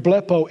Greek word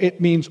blepo.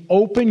 It means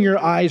open your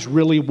eyes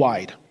really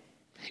wide.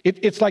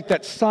 It's like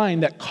that sign,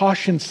 that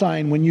caution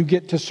sign when you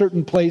get to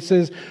certain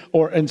places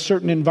or in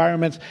certain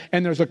environments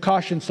and there's a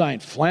caution sign,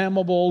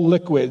 flammable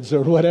liquids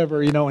or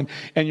whatever,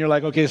 and you're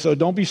like, okay, so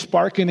don't be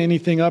sparking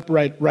anything up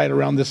right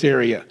around this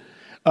area.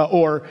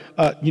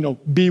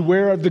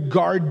 Beware of the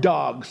guard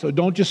dog. So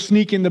don't just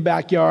sneak in the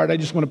backyard. I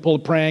just want to pull a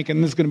prank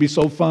and this is going to be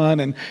so fun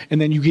and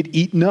then you get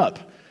eaten up.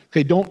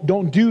 Okay,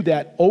 don't do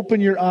that. Open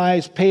your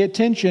eyes, pay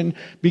attention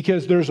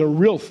because there's a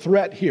real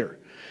threat here.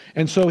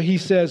 And so he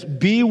says,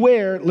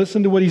 beware,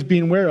 listen to what he's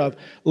being aware of,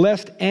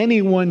 lest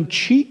anyone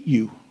cheat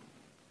you.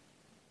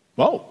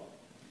 Whoa.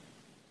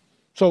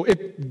 So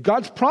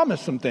God's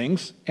promised some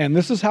things, and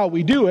this is how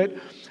we do it.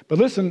 But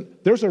listen,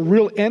 there's a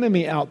real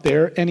enemy out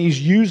there, and he's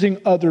using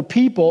other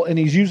people, and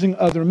he's using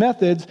other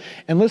methods.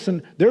 And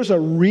listen, there's a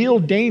real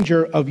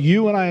danger of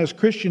you and I as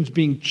Christians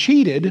being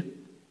cheated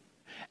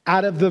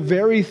out of the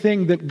very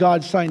thing that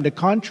God signed a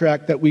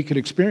contract that we could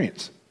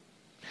experience.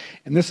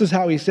 And this is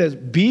how he says,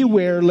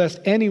 beware lest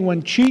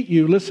anyone cheat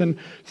you, listen,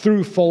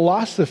 through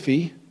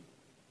philosophy,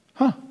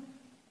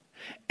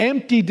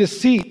 empty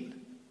deceit,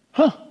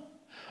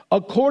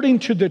 according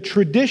to the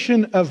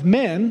tradition of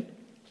men,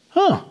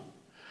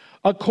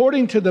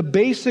 according to the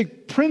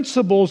basic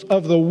principles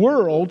of the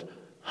world,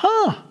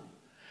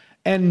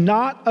 and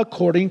not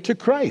according to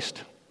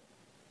Christ.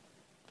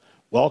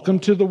 Welcome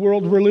to the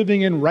world we're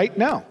living in right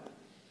now.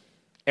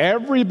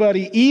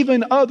 Everybody,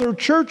 even other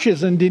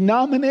churches and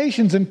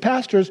denominations and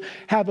pastors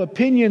have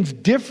opinions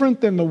different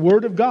than the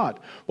Word of God.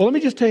 Well, let me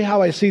just tell you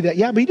how I see that.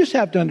 Yeah, but you just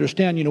have to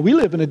understand, we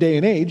live in a day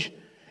and age.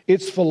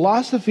 It's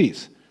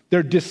philosophies.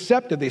 They're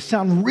deceptive. They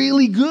sound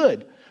really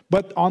good.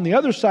 But on the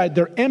other side,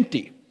 they're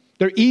empty.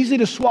 They're easy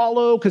to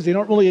swallow because they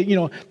don't really,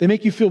 they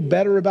make you feel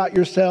better about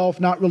yourself,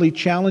 not really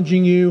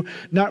challenging you,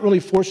 not really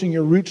forcing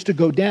your roots to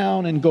go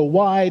down and go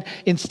wide.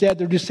 Instead,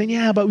 they're just saying,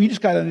 yeah, but we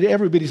just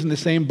everybody's in the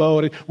same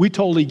boat. We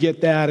totally get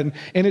that. And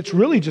it's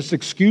really just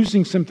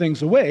excusing some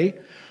things away.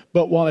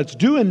 But while it's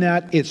doing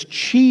that, it's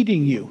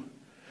cheating you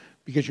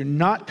because you're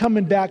not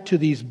coming back to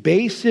these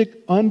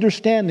basic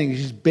understandings,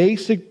 these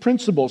basic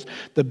principles,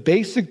 the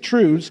basic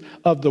truths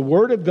of the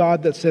Word of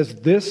God that says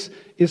this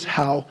is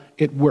how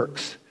it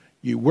works.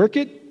 You work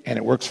it, and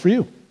it works for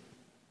you.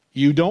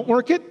 You don't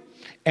work it,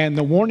 and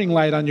the warning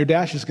light on your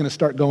dash is going to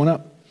start going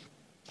up.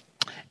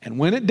 And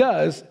when it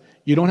does,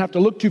 you don't have to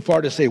look too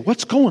far to say,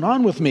 what's going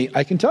on with me?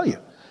 I can tell you.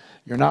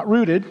 You're not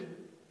rooted.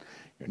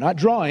 You're not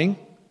drawing.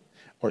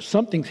 Or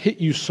something's hit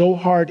you so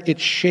hard,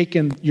 it's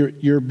shaken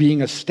you're being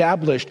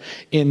established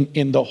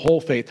in the whole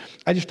faith.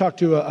 I just talked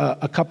to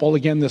a couple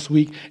again this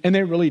week, and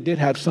they really did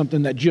have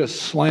something that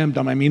just slammed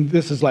them. I mean,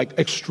 this is like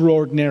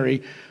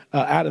extraordinary,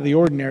 out of the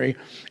ordinary.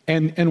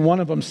 And one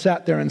of them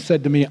sat there and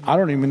said to me, I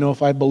don't even know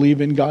if I believe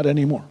in God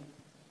anymore.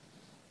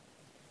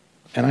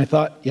 And I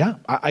thought, yeah,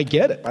 I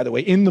get it, by the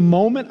way. In the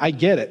moment, I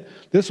get it.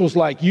 This was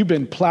like you've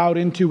been plowed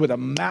into with a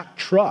Mack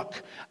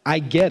truck. I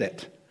get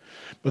it.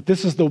 But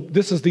this is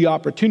the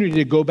opportunity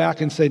to go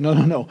back and say,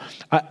 no.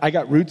 I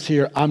got roots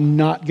here. I'm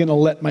not going to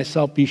let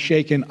myself be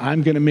shaken.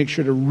 I'm going to make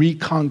sure to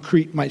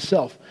reconcrete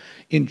myself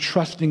in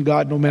trusting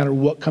God no matter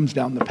what comes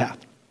down the path.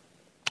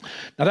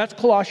 Now that's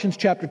Colossians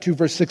chapter 2,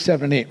 verse 6,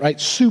 7, and 8,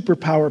 right? Super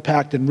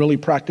power-packed and really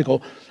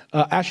practical.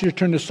 Ask you to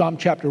turn to Psalm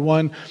chapter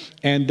 1,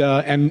 and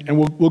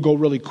we'll go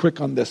really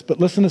quick on this. But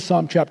listen to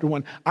Psalm chapter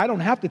 1. I don't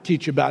have to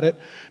teach about it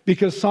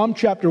because Psalm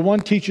chapter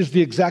 1 teaches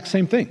the exact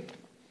same thing.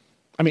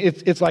 I mean,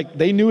 it's like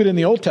they knew it in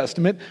the Old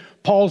Testament.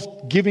 Paul's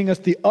giving us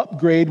the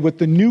upgrade with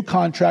the new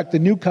contract, the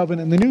new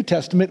covenant, and the New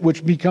Testament,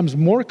 which becomes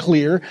more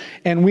clear,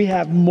 and we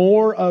have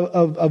more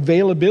of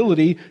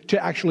availability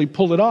to actually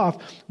pull it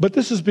off. But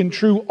this has been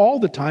true all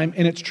the time,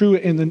 and it's true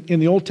in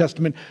the Old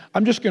Testament.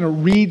 I'm just going to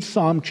read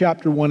Psalm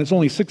chapter 1. It's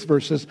only 6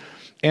 verses.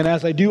 And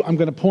as I do, I'm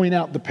going to point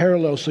out the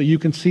parallels so you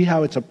can see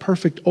how it's a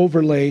perfect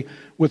overlay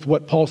with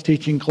what Paul's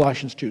teaching in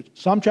Colossians 2.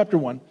 Psalm chapter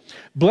 1.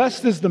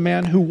 Blessed is the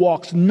man who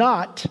walks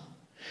not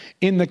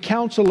in the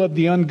counsel of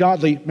the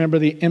ungodly. Remember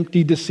the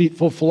empty,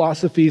 deceitful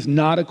philosophies,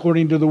 not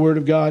according to the Word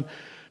of God.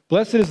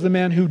 Blessed is the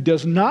man who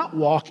does not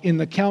walk in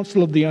the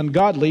counsel of the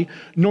ungodly,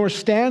 nor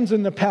stands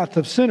in the path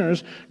of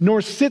sinners,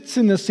 nor sits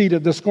in the seat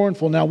of the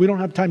scornful. Now, we don't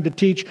have time to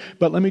teach,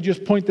 but let me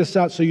just point this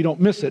out so you don't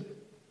miss it.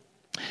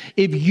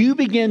 If you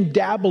begin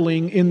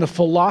dabbling in the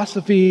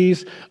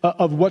philosophies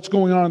of what's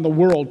going on in the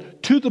world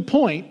to the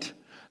point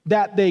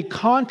that they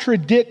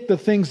contradict the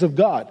things of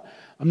God,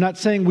 I'm not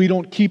saying we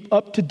don't keep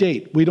up to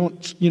date. We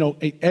don't,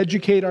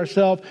 educate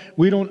ourselves.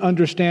 We don't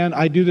understand.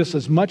 I do this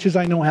as much as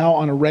I know how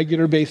on a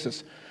regular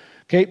basis.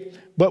 Okay?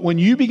 But when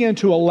you begin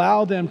to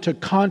allow them to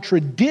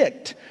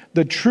contradict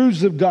the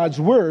truths of God's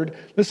word,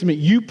 listen to me,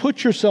 you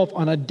put yourself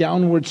on a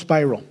downward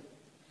spiral.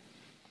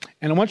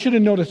 And I want you to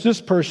notice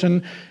this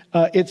person.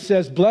 It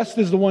says, blessed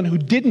is the one who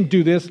didn't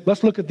do this.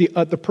 Let's look at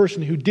the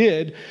person who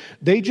did.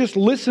 They just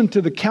listened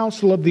to the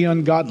counsel of the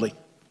ungodly.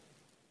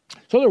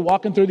 So they're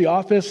walking through the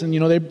office and,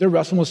 they're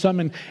wrestling with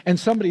something. And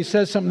somebody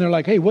says something. They're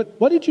like, hey,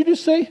 what did you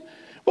just say?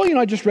 Well,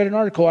 I just read an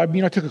article. I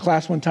took a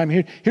class one time.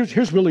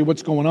 Here's really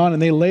what's going on.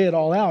 And they lay it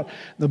all out.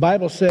 The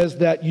Bible says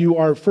that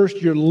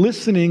you're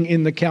listening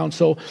in the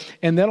counsel.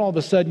 And then all of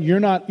a sudden, you're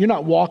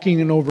not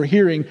walking and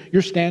overhearing.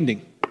 You're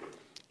standing.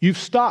 You've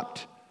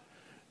stopped.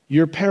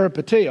 You're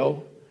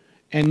peripateo.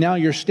 And now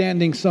you're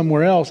standing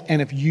somewhere else.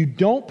 And if you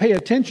don't pay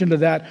attention to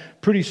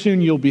that, pretty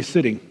soon you'll be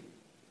sitting.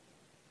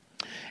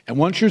 And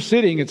once you're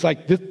sitting, it's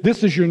like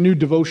this is your new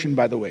devotion,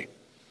 by the way.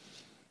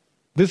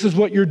 This is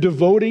what you're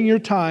devoting your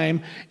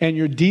time and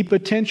your deep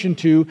attention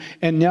to,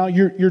 and now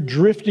you're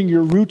drifting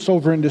your roots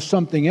over into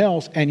something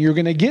else, and you're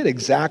going to get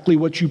exactly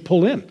what you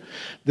pull in.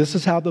 This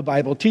is how the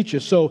Bible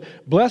teaches. So,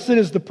 blessed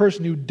is the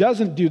person who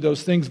doesn't do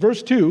those things.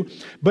 Verse 2,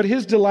 but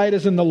his delight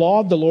is in the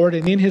law of the Lord,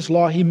 and in his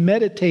law he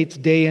meditates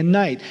day and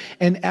night.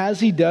 And as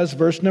he does,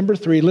 verse number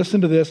 3, listen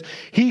to this,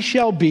 he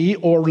shall be,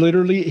 or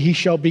literally he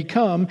shall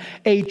become,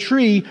 a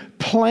tree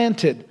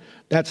planted.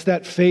 That's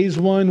that phase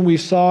 1 we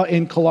saw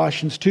in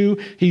Colossians 2.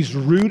 He's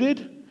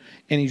rooted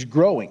and he's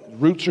growing.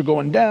 Roots are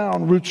going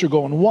down, roots are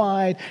going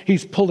wide.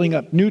 He's pulling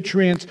up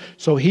nutrients.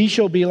 So he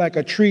shall be like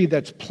a tree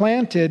that's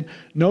planted,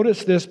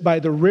 notice this, by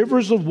the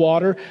rivers of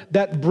water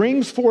that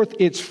brings forth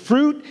its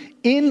fruit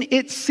in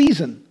its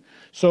season.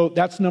 So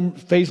that's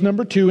phase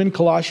number 2 in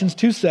Colossians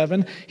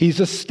 2:7. He's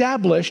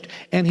established,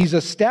 and he's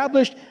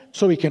established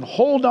so he can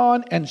hold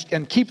on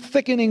and keep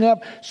thickening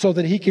up so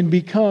that he can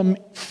become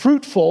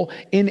fruitful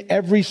in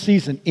every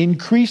season,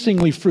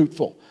 increasingly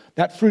fruitful.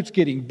 That fruit's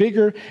getting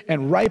bigger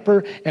and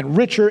riper and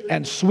richer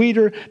and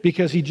sweeter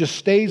because he just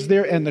stays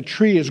there, and the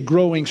tree is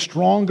growing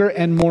stronger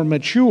and more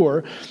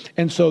mature.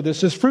 And so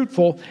this is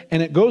fruitful.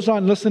 And it goes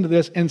on, listen to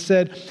this, and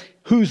said,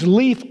 whose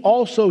leaf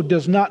also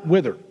does not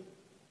wither.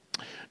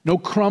 No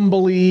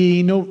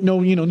crumbly, no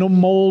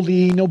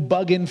moldy, no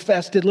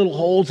bug-infested little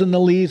holes in the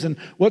leaves. And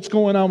what's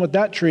going on with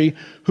that tree?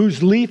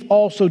 Whose leaf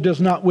also does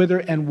not wither,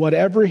 and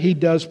whatever he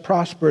does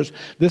prospers.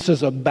 This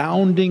is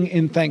abounding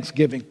in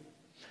thanksgiving.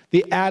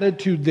 The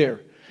attitude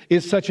there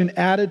is such an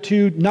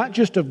attitude, not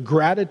just of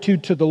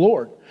gratitude to the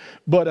Lord,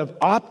 but of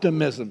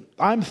optimism.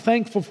 I'm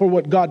thankful for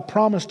what God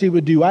promised he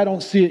would do. I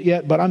don't see it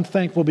yet, but I'm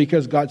thankful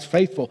because God's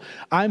faithful.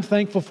 I'm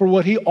thankful for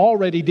what he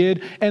already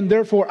did, and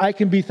therefore I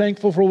can be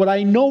thankful for what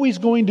I know he's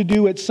going to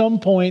do at some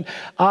point.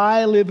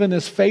 I live in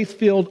this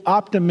faith-filled,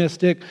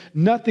 optimistic,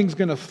 nothing's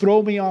going to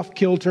throw me off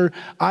kilter.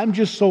 I'm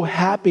just so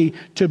happy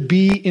to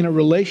be in a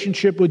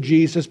relationship with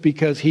Jesus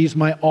because he's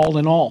my all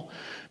in all.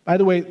 By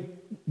the way,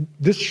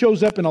 this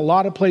shows up in a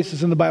lot of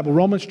places in the Bible.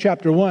 Romans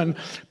chapter 1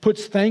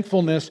 puts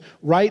thankfulness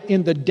right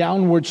in the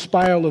downward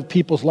spiral of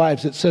people's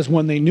lives. It says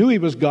when they knew he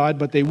was God,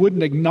 but they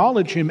wouldn't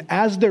acknowledge him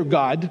as their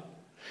God,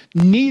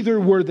 neither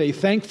were they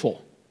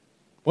thankful.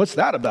 What's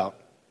that about?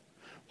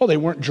 Well, they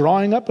weren't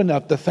drawing up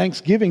enough. The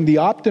thanksgiving, the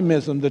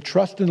optimism, the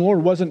trust in the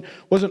Lord wasn't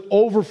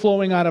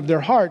overflowing out of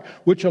their heart,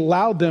 which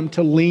allowed them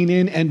to lean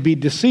in and be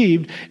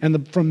deceived.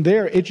 And from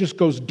there, it just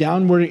goes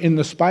downward in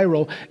the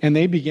spiral, and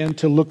they begin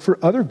to look for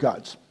other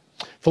gods.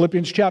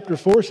 Philippians chapter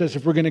 4 says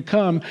if we're going to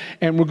come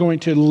and we're going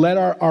to let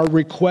our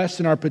requests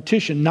and our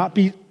petition not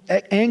be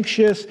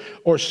anxious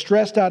or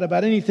stressed out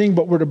about anything,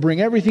 but we're to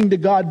bring everything to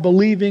God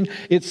believing,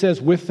 it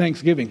says with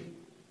thanksgiving.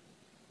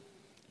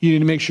 You need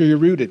to make sure you're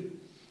rooted.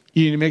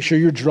 You need to make sure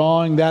you're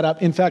drawing that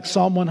up. In fact,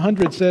 Psalm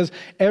 100 says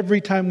every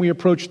time we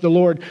approach the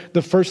Lord,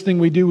 the first thing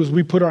we do is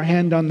we put our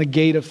hand on the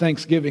gate of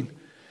thanksgiving.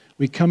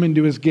 We come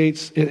into his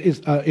gates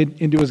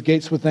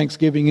with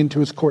thanksgiving, into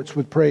his courts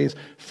with praise.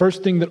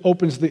 First thing that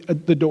opens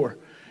the door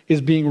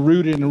is being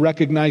rooted and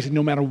recognizing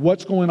no matter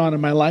what's going on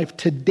in my life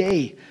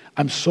today,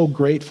 I'm so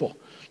grateful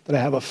that I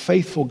have a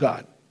faithful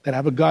God, that I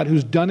have a God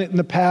who's done it in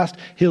the past.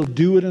 He'll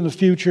do it in the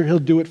future. He'll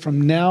do it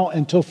from now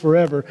until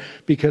forever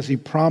because he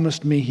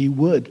promised me he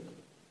would.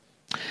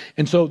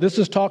 And so this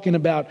is talking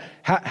about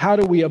how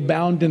do we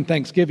abound in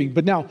thanksgiving.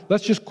 But now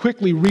let's just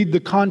quickly read the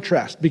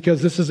contrast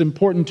because this is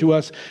important to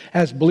us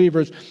as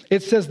believers.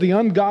 It says the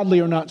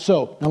ungodly are not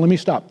so. Now let me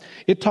stop.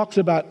 It talks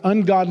about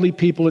ungodly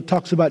people. It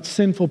talks about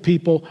sinful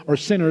people or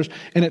sinners.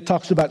 And it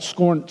talks about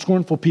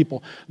scornful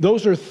people.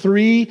 Those are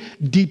three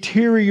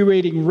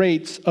deteriorating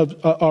rates of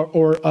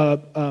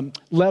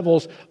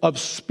levels of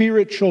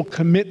spiritual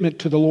commitment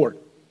to the Lord.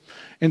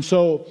 And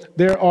so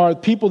there are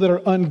people that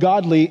are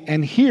ungodly,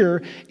 and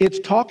here it's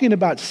talking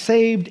about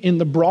saved in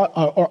the broad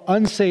or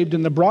unsaved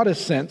in the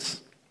broadest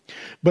sense,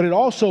 but it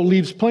also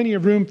leaves plenty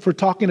of room for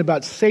talking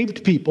about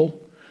saved people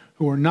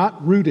who are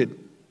not rooted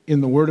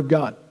in the Word of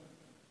God.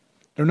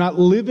 They're not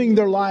living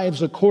their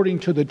lives according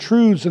to the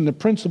truths and the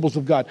principles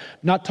of God. I'm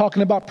not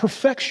talking about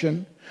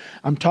perfection.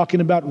 I'm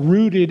talking about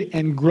rooted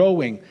and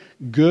growing.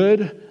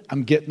 Good,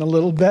 I'm getting a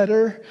little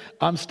better.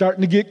 I'm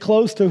starting to get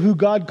close to who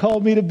God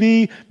called me to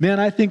be. Man,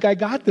 I think I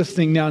got this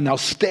thing now. Now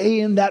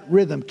stay in that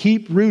rhythm.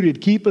 Keep rooted,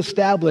 keep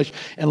established,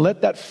 and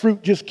let that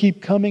fruit just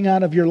keep coming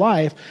out of your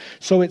life.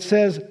 So it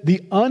says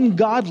the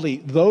ungodly,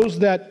 those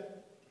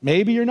that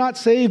maybe you're not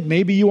saved,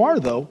 maybe you are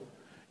though,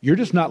 you're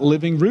just not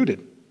living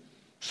rooted.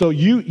 So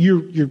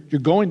you're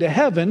going to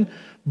heaven,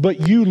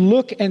 but you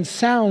look and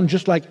sound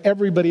just like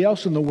everybody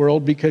else in the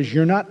world because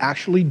you're not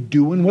actually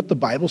doing what the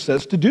Bible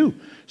says to do.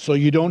 So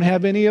you don't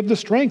have any of the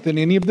strength and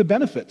any of the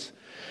benefits.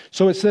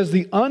 So it says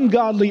the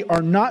ungodly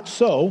are not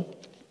so,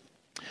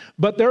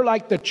 but they're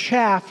like the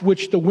chaff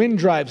which the wind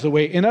drives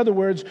away. In other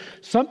words,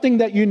 something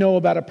that you know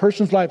about a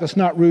person's life that's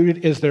not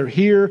rooted is they're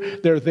here,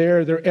 they're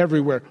there, they're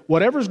everywhere.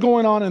 Whatever's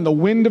going on in the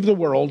wind of the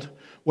world,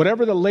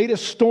 whatever the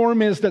latest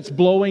storm is that's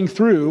blowing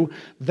through,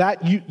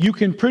 that you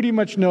can pretty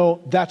much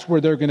know that's where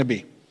they're going to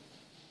be.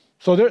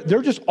 So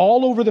they're just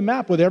all over the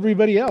map with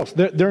everybody else.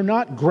 They're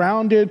not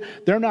grounded.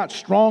 They're not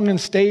strong and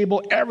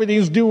stable.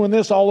 Everything's doing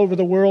this all over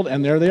the world,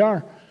 and there they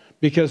are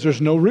because there's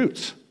no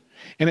roots.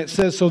 And it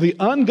says, so the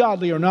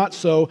ungodly are not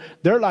so.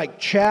 They're like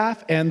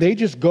chaff, and they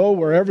just go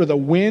wherever the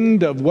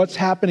wind of what's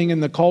happening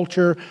in the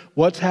culture,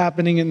 what's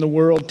happening in the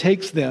world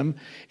takes them.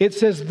 It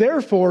says,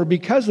 therefore,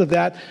 because of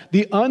that,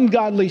 the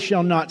ungodly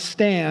shall not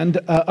stand.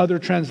 Other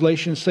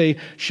translations say,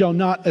 shall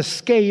not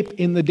escape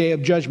in the day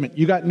of judgment.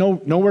 You got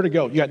nowhere to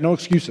go. You got no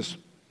excuses.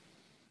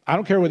 I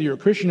don't care whether you're a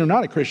Christian or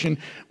not a Christian.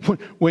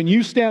 When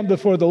you stand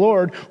before the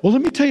Lord, well,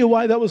 let me tell you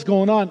why that was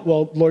going on.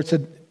 Well, the Lord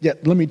said, yeah,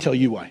 let me tell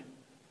you why.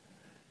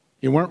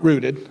 You weren't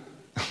rooted.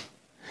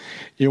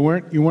 You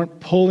weren't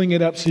pulling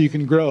it up so you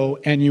can grow,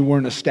 and you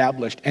weren't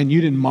established, and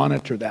you didn't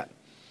monitor that.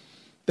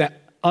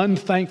 That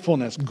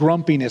unthankfulness,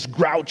 grumpiness,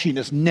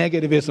 grouchiness,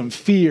 negativism,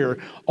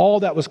 fear, all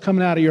that was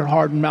coming out of your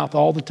heart and mouth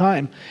all the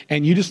time,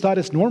 and you just thought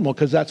it's normal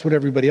because that's what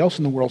everybody else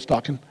in the world's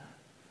talking.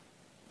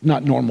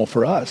 Not normal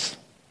for us.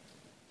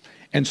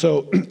 And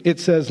so it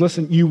says,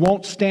 listen, you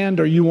won't stand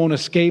or you won't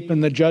escape in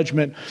the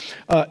judgment.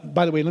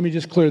 By the way, let me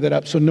just clear that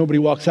up so nobody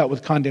walks out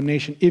with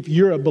condemnation. If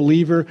you're a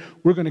believer,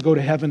 we're going to go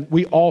to heaven.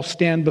 We all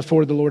stand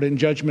before the Lord in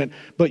judgment,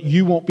 but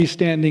you won't be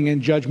standing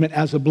in judgment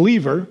as a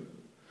believer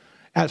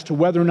as to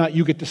whether or not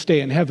you get to stay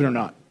in heaven or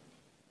not.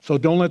 So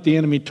don't let the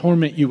enemy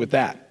torment you with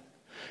that.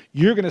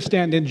 You're going to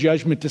stand in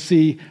judgment to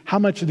see how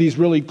much of these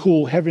really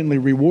cool heavenly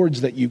rewards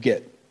that you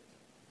get.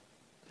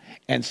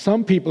 And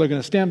some people are going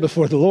to stand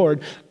before the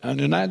Lord and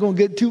they're not going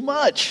to get too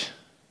much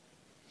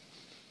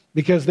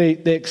because they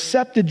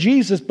accepted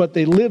Jesus, but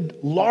they lived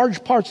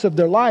large parts of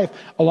their life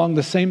along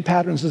the same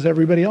patterns as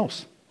everybody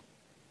else.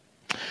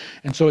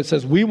 And so it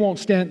says, we won't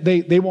stand,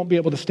 they won't be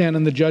able to stand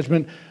in the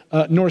judgment,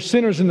 nor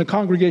sinners in the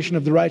congregation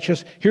of the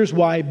righteous. Here's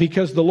why,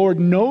 because the Lord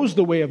knows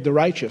the way of the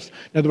righteous.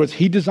 In other words,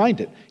 He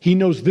designed it. He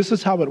knows this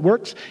is how it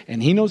works,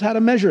 and He knows how to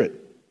measure it.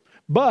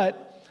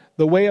 But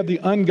the way of the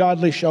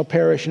ungodly shall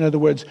perish. In other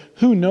words,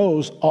 who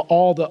knows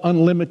all the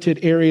unlimited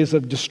areas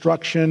of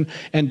destruction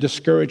and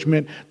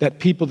discouragement that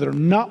people that are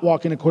not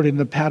walking according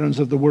to the patterns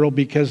of the world,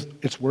 because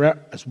it's where,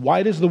 as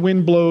wide as the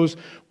wind blows,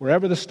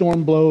 wherever the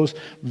storm blows,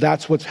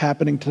 that's what's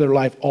happening to their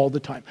life all the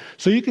time.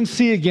 So you can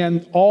see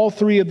again, all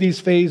three of these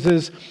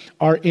phases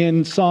are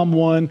in Psalm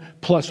 1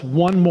 plus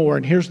one more.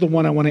 And here's the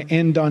one I want to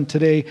end on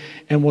today,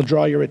 and we'll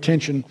draw your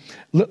attention.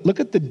 Look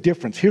at the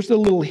difference. Here's the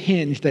little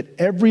hinge that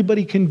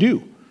everybody can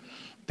do.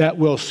 That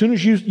will, as soon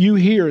as you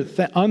hear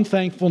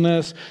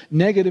unthankfulness,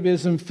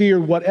 negativism, fear,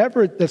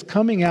 whatever that's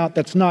coming out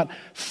that's not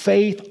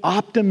faith,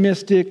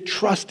 optimistic,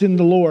 trust in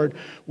the Lord,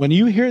 when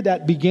you hear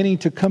that beginning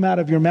to come out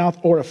of your mouth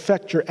or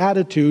affect your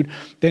attitude,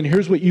 then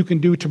here's what you can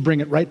do to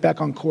bring it right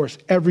back on course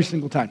every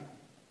single time.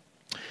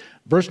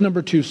 Verse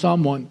number 2,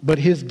 Psalm 1, but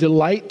his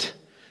delight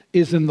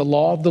is in the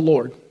law of the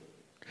Lord,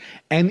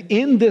 and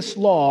in this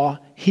law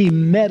he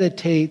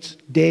meditates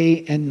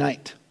day and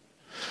night.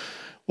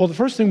 Well, the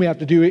first thing we have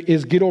to do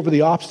is get over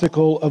the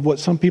obstacle of what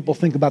some people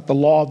think about the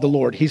law of the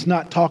Lord. He's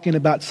not talking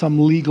about some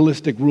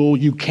legalistic rule.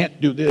 You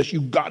can't do this. You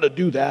got to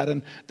do that.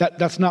 And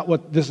that's not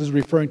what this is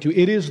referring to.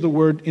 It is the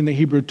word in the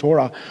Hebrew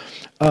Torah.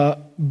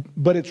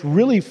 But it's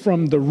really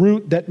from the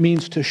root that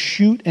means to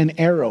shoot an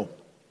arrow.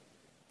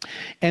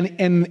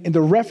 And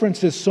the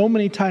references so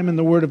many times in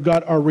the Word of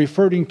God are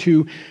referring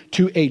to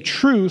a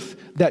truth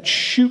that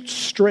shoots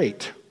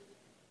straight,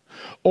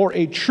 or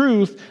a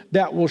truth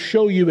that will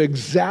show you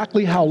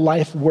exactly how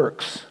life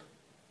works.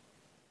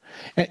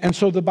 And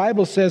so the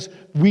Bible says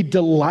we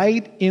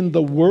delight in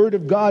the Word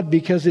of God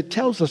because it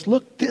tells us,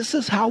 look, this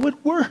is how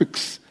it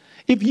works.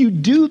 If you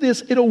do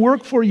this, it'll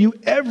work for you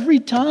every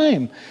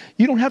time.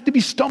 You don't have to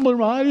be stumbling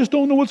around. I just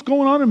don't know what's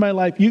going on in my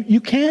life.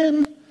 You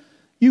can.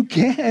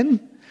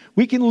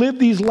 We can live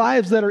these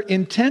lives that are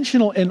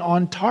intentional and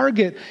on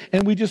target,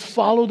 and we just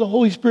follow the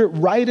Holy Spirit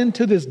right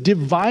into this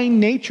divine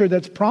nature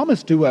that's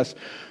promised to us.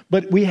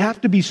 But we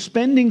have to be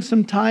spending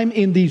some time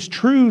in these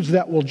truths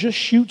that will just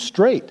shoot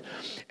straight.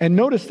 And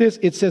notice this,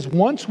 it says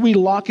once we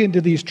lock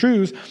into these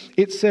truths,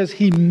 it says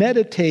he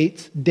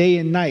meditates day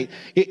and night.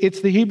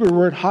 It's the Hebrew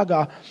word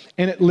haggah,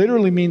 and it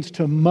literally means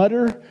to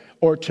mutter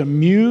or to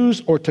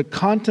muse or to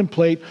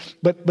contemplate.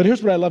 But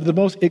here's what I love the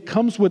most. It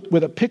comes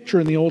with a picture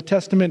in the Old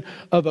Testament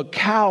of a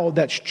cow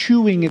that's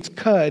chewing its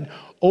cud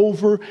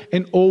over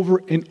and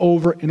over and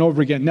over and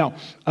over again. Now,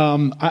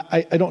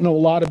 I don't know a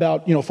lot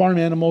about farm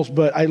animals,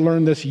 but I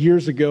learned this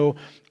years ago.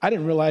 I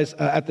didn't realize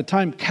at the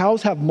time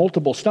cows have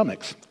multiple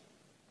stomachs.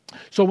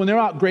 So when they're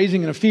out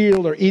grazing in a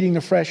field or eating the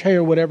fresh hay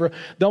or whatever,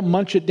 they'll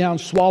munch it down,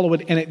 swallow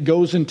it, and it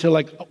goes into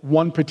like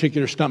one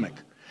particular stomach.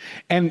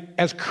 And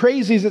as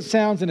crazy as it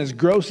sounds and as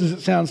gross as it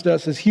sounds to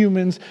us as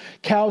humans,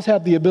 cows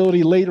have the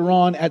ability later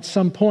on at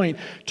some point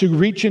to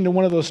reach into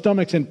one of those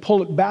stomachs and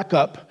pull it back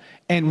up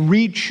and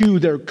re-chew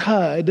their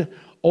cud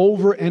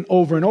over and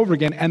over and over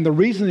again. And the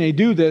reason they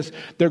do this,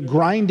 they're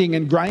grinding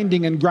and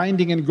grinding and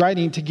grinding and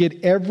grinding to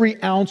get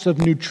every ounce of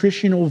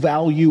nutritional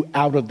value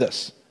out of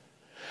this.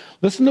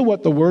 Listen to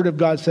what the Word of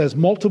God says,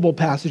 multiple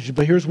passages,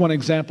 but here's one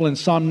example in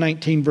Psalm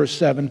 19, verse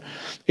 7.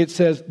 It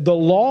says, "The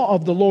law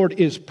of the Lord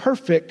is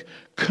perfect,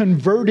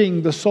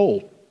 converting the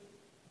soul.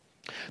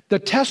 The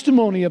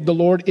testimony of the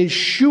Lord is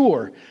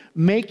sure,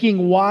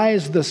 making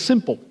wise the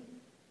simple.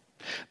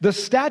 The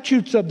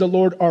statutes of the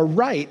Lord are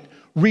right,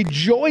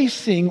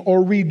 rejoicing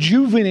or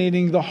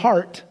rejuvenating the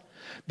heart.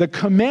 The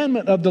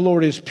commandment of the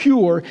Lord is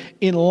pure,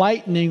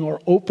 enlightening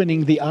or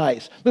opening the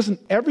eyes." Listen,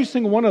 every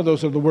single one of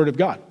those are the Word of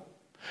God.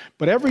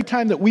 But every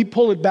time that we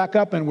pull it back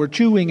up and we're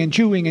chewing and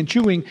chewing and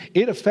chewing,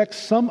 it affects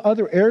some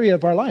other area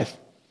of our life.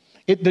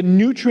 The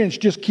nutrients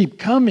just keep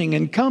coming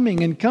and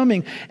coming and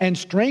coming and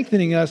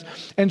strengthening us.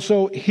 And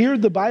so here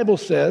the Bible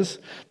says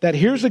that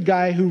here's a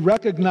guy who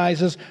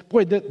recognizes,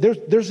 boy,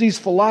 there's these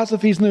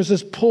philosophies and there's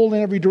this pull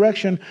in every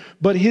direction,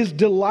 but his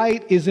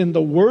delight is in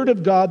the Word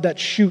of God that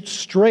shoots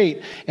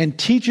straight and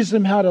teaches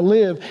him how to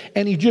live.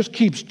 And he just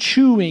keeps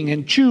chewing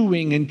and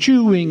chewing and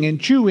chewing and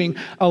chewing,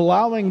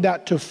 allowing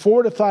that to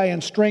fortify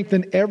and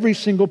strengthen every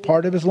single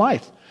part of his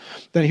life.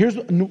 Then here's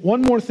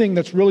one more thing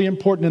that's really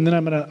important, and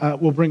then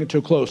we'll bring it to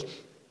a close.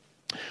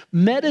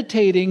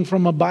 Meditating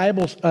from a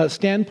Bible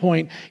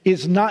standpoint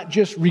is not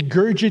just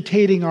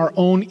regurgitating our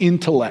own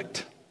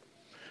intellect.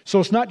 So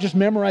it's not just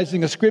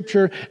memorizing a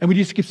scripture and we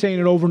just keep saying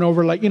it over and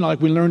over, like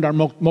we learned our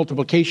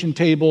multiplication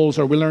tables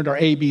or we learned our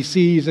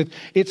ABCs.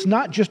 It's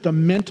not just a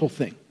mental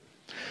thing.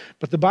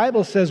 But the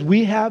Bible says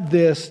we have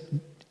this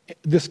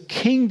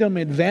kingdom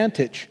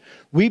advantage.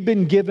 We've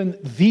been given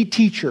the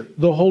teacher,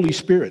 the Holy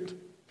Spirit.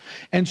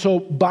 And so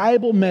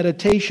Bible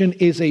meditation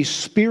is a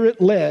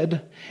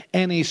Spirit-led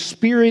and a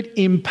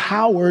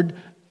Spirit-empowered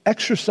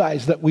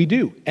exercise that we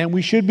do. And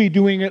we should be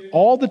doing it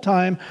all the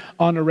time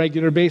on a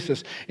regular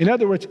basis. In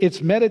other words,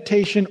 it's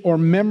meditation or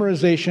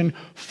memorization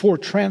for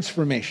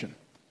transformation,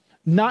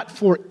 not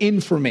for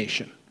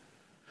information.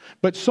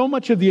 But so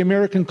much of the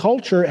American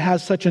culture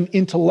has such an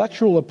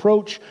intellectual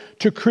approach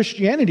to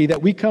Christianity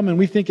that we come and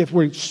we think if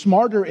we're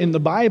smarter in the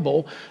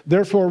Bible,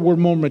 therefore we're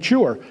more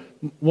mature.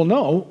 Well,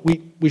 no,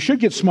 we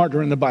should get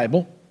smarter in the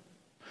Bible,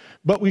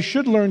 but we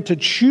should learn to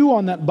chew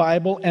on that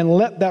Bible and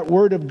let that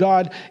Word of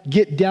God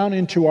get down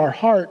into our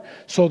heart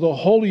so the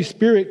Holy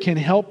Spirit can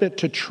help it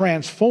to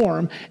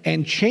transform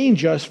and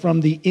change us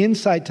from the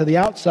inside to the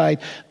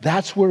outside.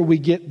 That's where we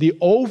get the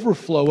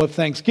overflow of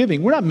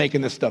thanksgiving. We're not making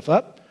this stuff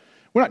up.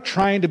 We're not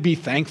trying to be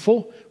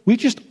thankful. We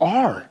just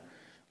are.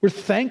 We're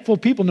thankful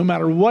people no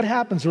matter what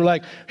happens. We're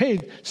like, hey,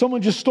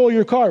 someone just stole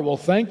your car. Well,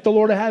 thank the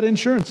Lord I had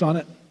insurance on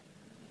it.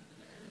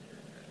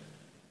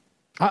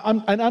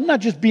 I'm not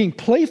just being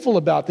playful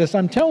about this.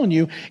 I'm telling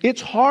you, it's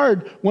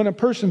hard when a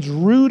person's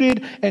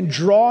rooted and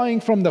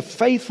drawing from the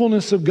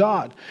faithfulness of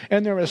God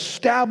and they're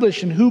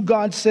established in who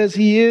God says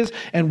He is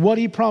and what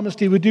He promised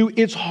He would do.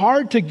 It's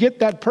hard to get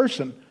that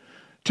person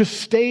to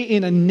stay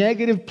in a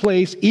negative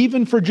place,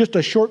 even for just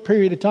a short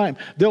period of time.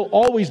 They'll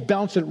always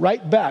bounce it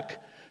right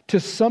back to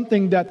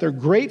something that they're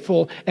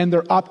grateful and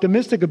they're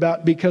optimistic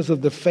about because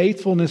of the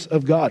faithfulness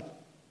of God.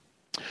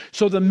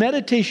 So the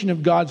meditation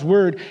of God's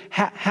Word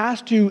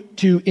has to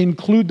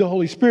include the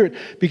Holy Spirit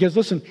because,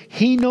 listen,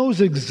 He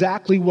knows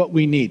exactly what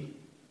we need.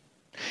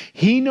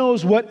 He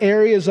knows what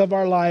areas of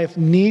our life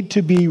need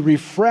to be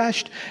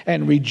refreshed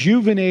and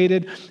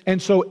rejuvenated.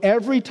 And so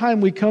every time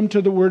we come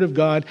to the Word of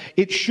God,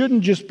 it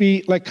shouldn't just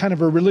be like kind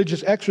of a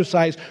religious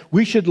exercise.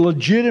 We should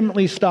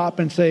legitimately stop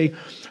and say,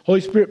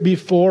 Holy Spirit,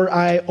 before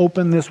I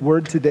open this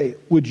Word today,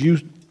 would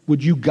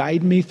you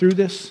guide me through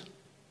this?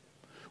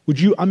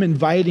 I'm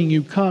inviting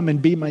you, come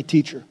and be my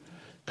teacher.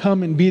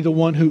 Come and be the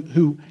one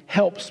who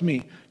helps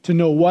me to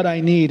know what I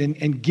need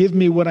and give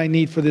me what I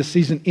need for this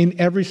season in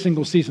every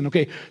single season.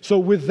 Okay, so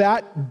with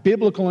that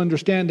biblical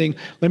understanding,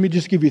 let me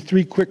just give you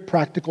 3 quick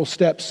practical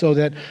steps so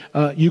that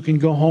you can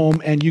go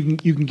home and you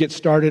can get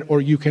started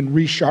or you can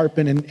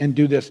resharpen and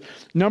do this.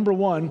 Number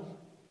 1,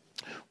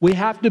 we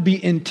have to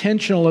be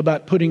intentional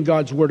about putting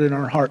God's Word in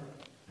our heart.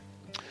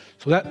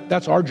 So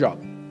that's our job.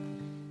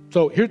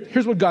 So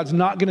here's what God's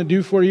not going to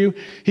do for you.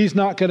 You're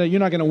not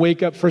going to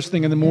wake up first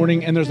thing in the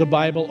morning and there's a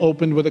Bible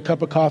opened with a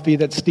cup of coffee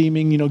that's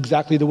steaming,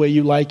 exactly the way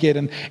you like it.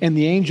 And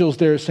the angel's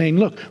there saying,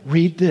 look,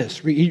 read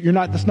this.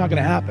 That's not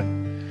going to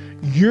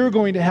happen. You're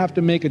going to have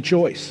to make a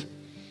choice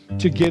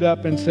to get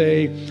up and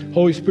say,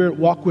 Holy Spirit,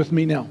 walk with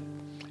me now.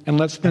 and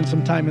let's spend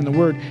some time in the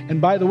Word. And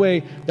by the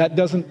way, that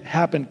doesn't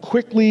happen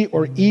quickly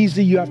or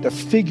easy. You have to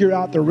figure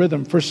out the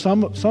rhythm. For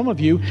some of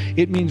you,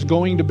 it means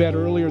going to bed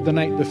earlier the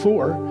night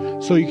before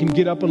so you can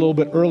get up a little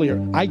bit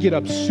earlier. I get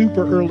up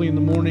super early in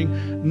the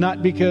morning,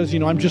 not because,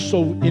 I'm just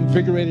so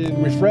invigorated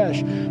and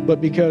refreshed,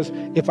 but because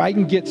if I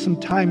can get some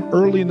time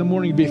early in the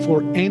morning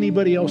before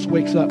anybody else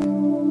wakes up,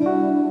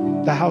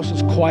 the house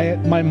is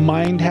quiet. My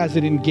mind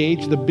hasn't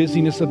engaged the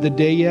busyness of the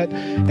day yet.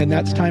 And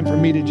that's time for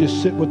me to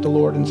just sit with the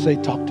Lord and say,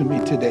 talk to me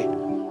today.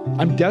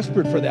 I'm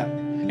desperate for that.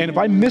 And if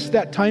I miss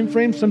that time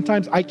frame,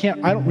 sometimes I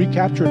don't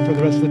recapture it for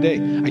the rest of the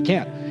day. I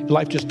can't.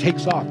 Life just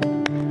takes off.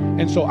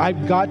 And so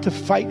I've got to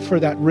fight for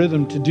that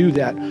rhythm to do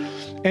that.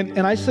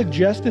 And I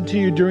suggested to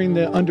you during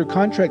the Under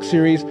Contract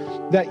series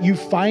that you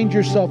find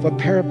yourself a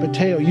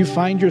peripateo. You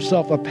find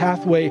yourself a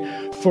pathway.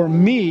 For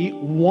me,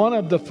 one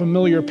of the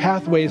familiar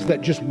pathways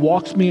that just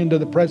walks me into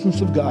the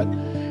presence of God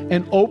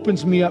and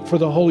opens me up for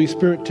the Holy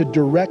Spirit to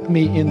direct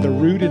me in the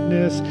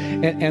rootedness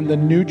and the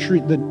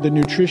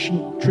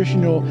nutritional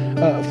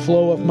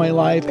flow of my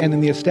life and in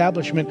the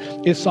establishment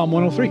is Psalm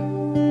 103.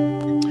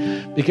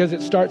 Because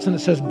it starts and it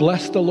says,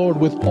 bless the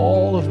Lord with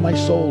all of my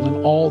soul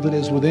and all that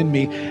is within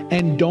me,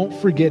 and don't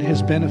forget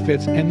his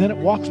benefits. And then it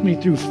walks me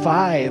through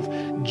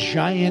 5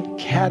 giant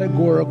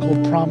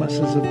categorical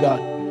promises of God,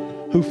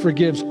 who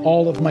forgives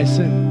all of my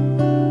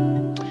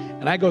sin.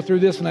 And I go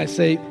through this and I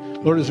say,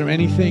 Lord, is there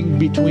anything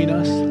between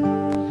us?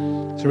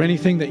 Is there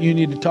anything that you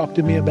need to talk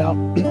to me about?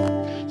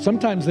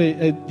 Sometimes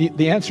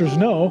the answer is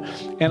no,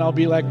 and I'll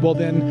be like, well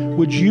then,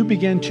 would you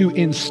begin to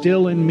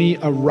instill in me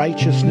a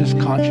righteousness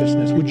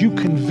consciousness? Would you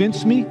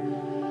convince me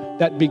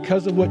that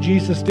because of what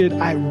Jesus did,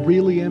 I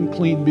really am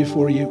clean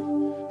before you?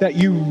 That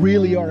you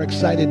really are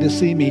excited to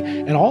see me?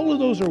 And all of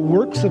those are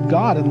works of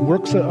God and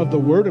works of the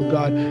Word of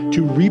God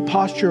to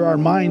reposture our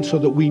minds so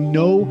that we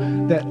know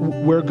that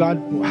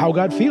how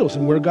God feels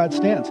and where God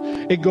stands.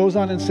 It goes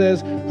on and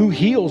says, who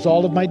heals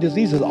all of my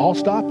diseases? I'll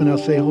stop and I'll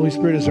say, Holy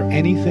Spirit, is there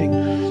anything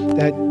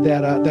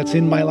that's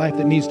in my life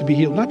that needs to be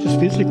healed? Not just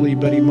physically,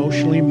 but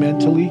emotionally,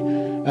 mentally,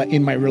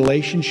 in my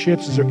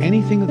relationships. Is there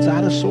anything that's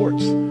out of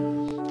sorts?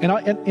 And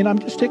I'm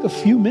just take a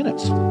few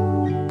minutes.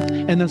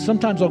 And then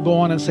sometimes I'll go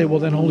on and say, well,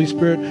 then, Holy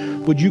Spirit,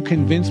 would you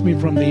convince me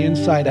from the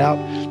inside out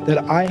that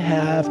I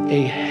have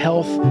a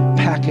health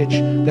package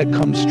that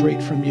comes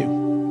straight from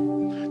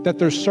you? That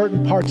there's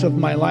certain parts of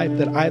my life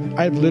that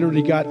I've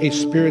literally got a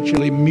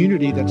spiritual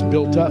immunity that's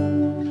built up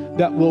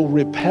that will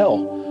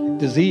repel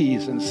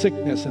disease and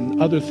sickness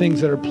and other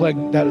things that are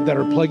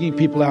plaguing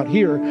people out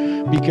here,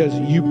 because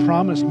you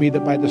promised me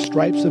that by the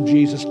stripes of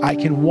Jesus, I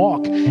can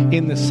walk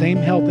in the same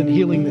health and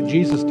healing that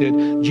Jesus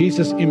did.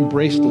 Jesus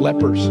embraced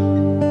lepers.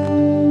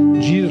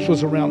 Jesus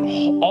was around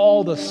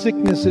all the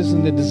sicknesses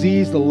and the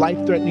disease, the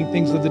life-threatening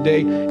things of the day.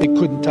 It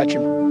couldn't touch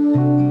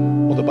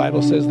him. Well, the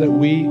Bible says that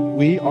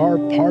we are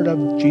part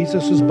of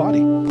Jesus's body.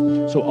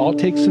 So I'll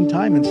take some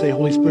time and say,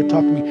 Holy Spirit,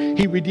 talk to me.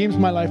 He redeems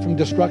my life from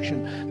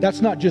destruction.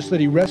 That's not just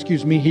that he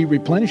rescues me, he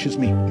replenishes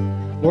me.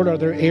 Lord, are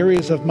there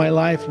areas of my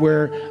life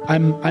where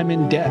I'm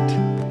in debt?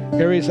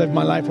 Areas of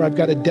my life where I've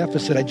got a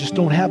deficit. I just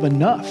don't have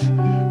enough.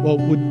 Well,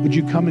 would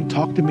you come and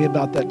talk to me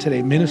about that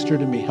today? Minister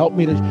to me. Help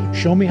me to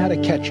show me how to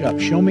catch up.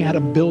 Show me how to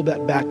build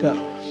that back up.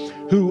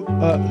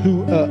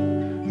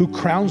 Who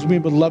crowns me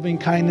with loving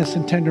kindness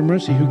and tender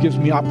mercy, who gives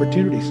me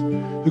opportunities,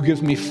 who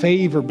gives me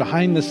favor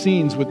behind the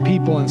scenes with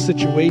people and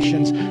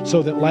situations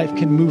so that life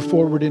can move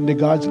forward into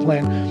God's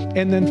plan.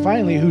 And then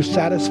finally, who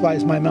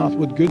satisfies my mouth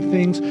with good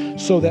things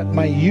so that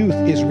my youth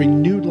is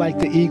renewed like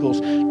the eagles.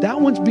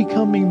 That one's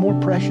becoming more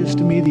precious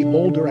to me the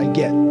older I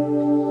get.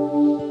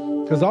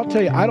 Because I'll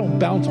tell you, I don't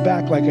bounce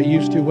back like I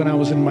used to when I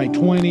was in my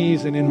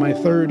 20s and in my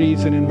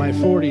 30s and in my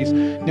 40s.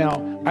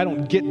 Now, I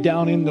don't get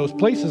down in those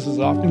places as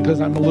often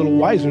because I'm a little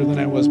wiser than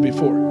I was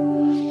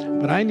before.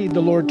 But I need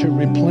the Lord to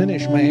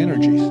replenish my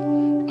energies.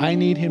 I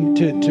need him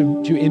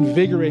to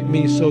invigorate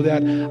me so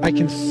that I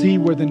can see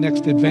where the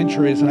next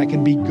adventure is and I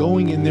can be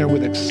going in there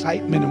with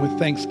excitement and with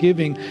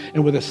thanksgiving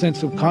and with a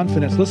sense of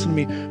confidence. Listen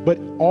to me. But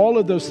all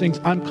of those things,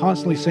 I'm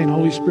constantly saying,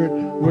 Holy Spirit,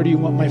 where do you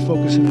want my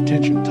focus and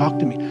attention? Talk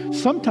to me.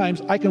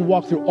 Sometimes I can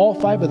walk through all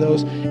 5 of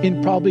those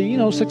in probably,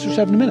 6 or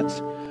 7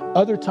 minutes.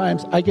 Other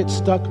times I get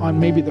stuck on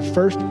maybe the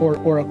first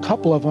or a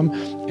couple of them,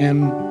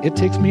 and it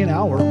takes me an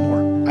hour or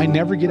more. I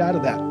never get out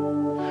of that.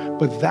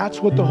 But that's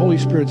what the Holy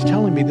Spirit's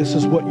telling me. This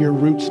is what your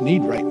roots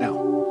need right now.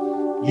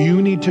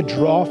 You need to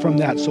draw from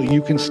that so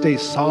you can stay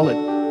solid.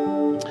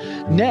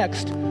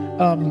 Next,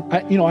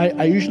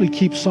 I usually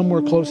keep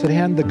somewhere close at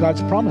hand the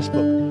God's Promise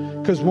book.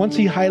 Because once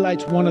he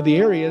highlights one of the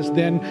areas,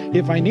 then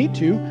if I need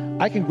to,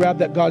 I can grab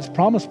that God's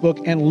Promise book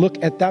and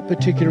look at that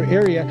particular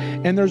area.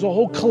 And there's a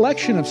whole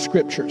collection of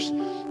scriptures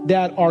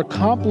that are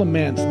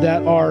complements,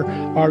 that are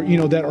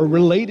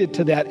related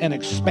to that and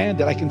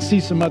expanded. I can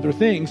see some other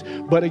things.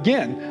 But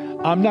again,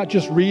 I'm not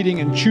just reading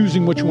and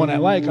choosing which one I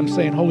like. I'm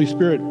saying, Holy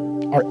Spirit,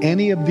 are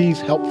any of these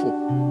helpful?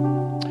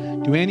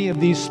 Do any of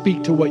these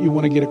speak to what you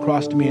want to get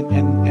across to me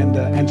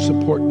and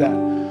support that?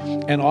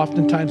 And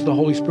oftentimes the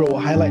Holy Spirit will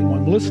highlight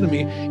one. Listen to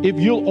me. If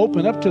you'll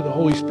open up to the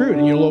Holy Spirit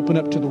and you'll open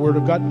up to the Word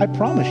of God, I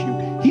promise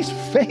you, He's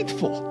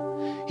faithful.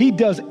 He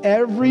does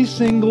every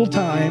single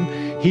time.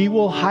 He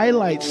will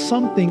highlight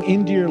something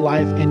into your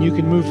life and you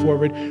can move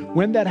forward.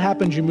 When that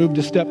happens, you move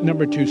to step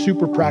number 2,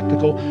 super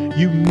practical.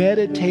 You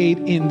meditate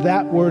in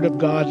that word of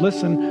God,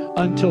 listen,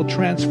 until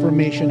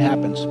transformation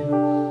happens.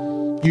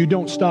 You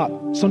don't stop.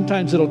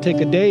 Sometimes it'll take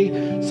a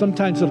day.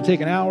 Sometimes it'll take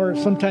an hour.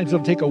 Sometimes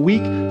it'll take a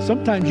week.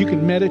 Sometimes you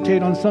can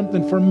meditate on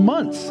something for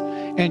months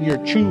and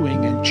you're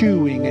chewing and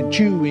chewing and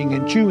chewing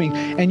and chewing.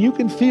 And you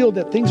can feel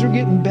that things are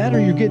getting better.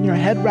 You're getting your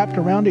head wrapped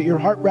around it, your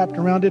heart wrapped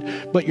around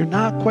it, but you're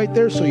not quite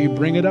there. So you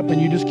bring it up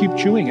and you just keep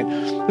chewing it.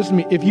 Listen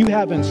to me, if you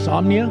have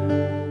insomnia,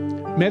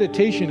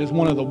 meditation is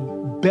one of the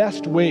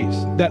best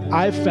ways that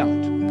I've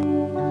found.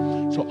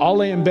 So I'll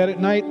lay in bed at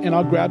night and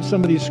I'll grab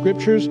some of these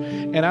scriptures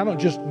and I don't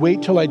just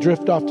wait till I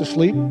drift off to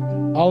sleep.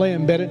 I'll lay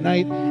in bed at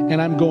night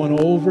and I'm going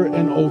over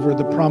and over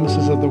the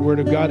promises of the Word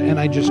of God and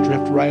I just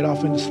drift right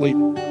off into sleep.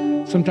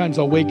 Sometimes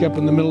I'll wake up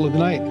in the middle of the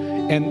night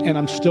and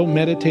I'm still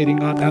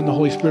meditating on and the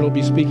Holy Spirit will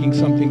be speaking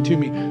something to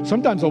me.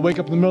 Sometimes I'll wake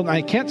up in the middle of the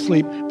night, I can't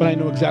sleep, but I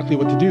know exactly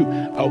what to do.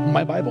 I open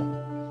my Bible.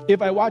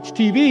 If I watch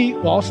TV,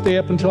 well, I'll stay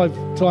up until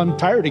I'm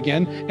tired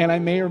again and I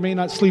may or may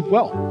not sleep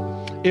well.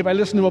 If I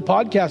listen to a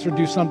podcast or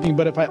do something,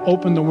 but if I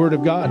open the Word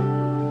of God,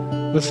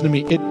 listen to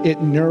me,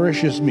 it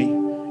nourishes me.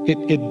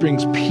 It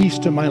brings peace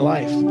to my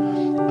life.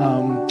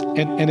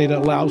 And it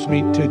allows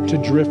me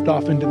to drift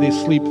off into this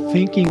sleep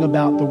thinking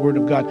about the Word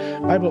of God.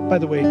 By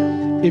the way,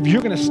 if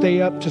you're going to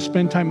stay up to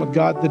spend time with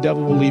God, the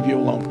devil will leave you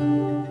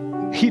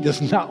alone. He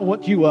does not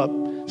want you up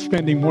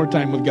spending more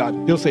time with God.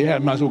 He'll say, hey, I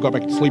might as well go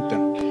back to sleep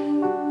then.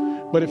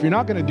 But if you're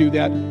not going to do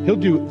that, he'll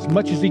do as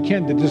much as he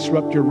can to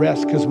disrupt your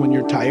rest because when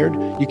you're tired,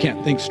 you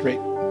can't think straight.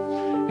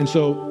 And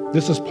so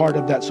this is part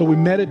of that. So we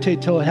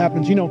meditate till it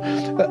happens. You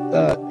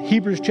know,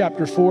 Hebrews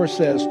chapter 4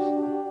 says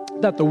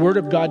that the Word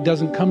of God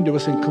doesn't come to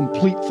us in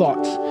complete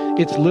thoughts.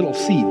 It's little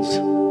seeds.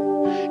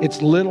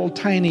 It's little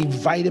tiny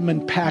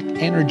vitamin-packed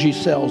energy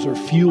cells or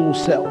fuel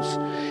cells.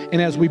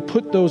 And as we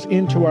put those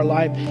into our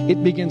life,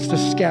 it begins to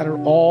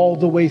scatter all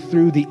the way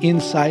through the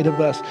inside of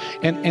us.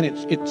 And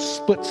it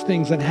splits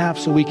things in half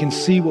so we can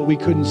see what we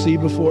couldn't see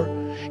before.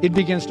 It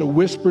begins to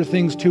whisper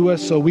things to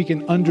us so we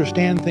can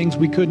understand things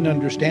we couldn't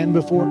understand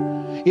before.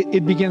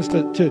 It begins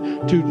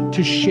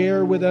to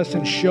share with us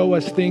and show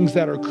us things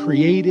that are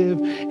creative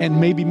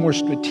and maybe more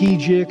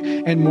strategic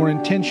and more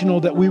intentional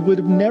that we would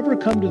have never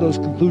come to those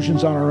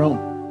conclusions on our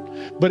own.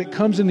 But it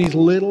comes in these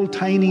little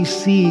tiny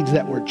seeds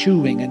that we're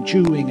chewing and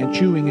chewing and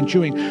chewing and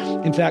chewing.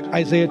 In fact,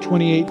 Isaiah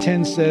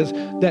 28:10 says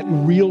that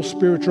real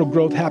spiritual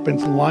growth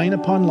happens line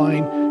upon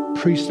line,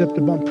 precept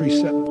upon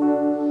precept.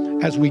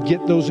 As we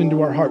get those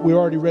into our heart. We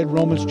already read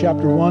Romans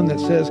chapter 1 that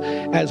says,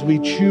 as we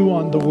chew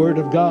on the Word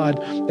of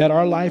God, that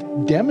our life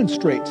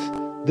demonstrates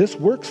this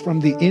works from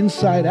the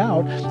inside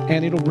out,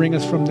 and it'll bring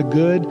us from the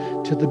good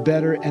to the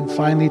better and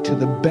finally to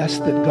the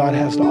best that God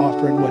has to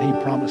offer and what He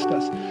promised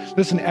us.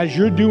 Listen, as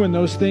you're doing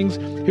those things,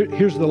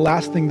 here's the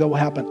last thing that will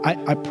happen.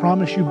 I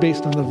promise you,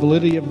 based on the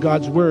validity of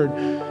God's Word,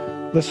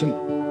 listen,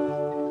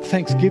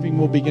 thanksgiving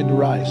will begin to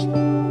rise.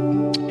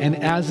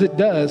 And as it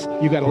does,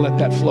 you got to let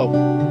that flow.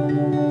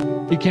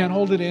 You can't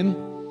hold it in.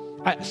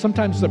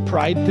 Sometimes the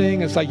pride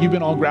thing, it's like you've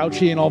been all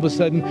grouchy and all of a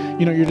sudden,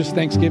 you're just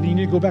Thanksgiving. You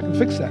need to go back and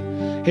fix that.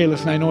 Hey,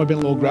 listen, I know I've been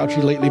a little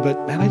grouchy lately,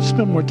 but man, I just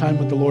spent more time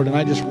with the Lord and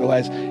I just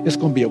realized it's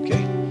going to be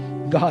okay.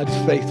 God's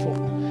faithful.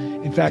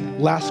 In fact,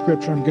 last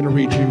scripture I'm going to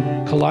read you,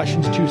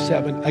 Colossians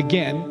 2:7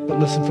 again, but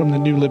listen from the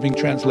New Living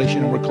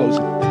Translation and we're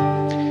closing.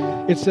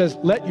 It says,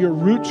 let your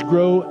roots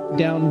grow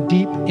down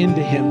deep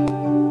into Him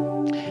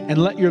and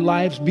let your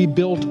lives be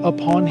built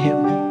upon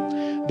Him.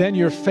 Then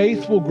your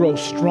faith will grow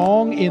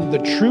strong in the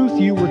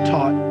truth you were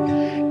taught,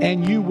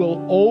 and you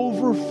will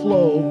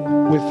overflow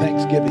with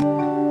thanksgiving.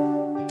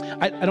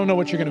 I don't know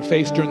what you're going to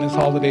face during these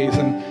holidays,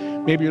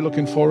 and maybe you're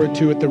looking forward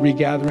to it, the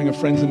regathering of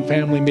friends and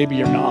family. Maybe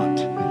you're not.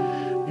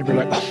 Maybe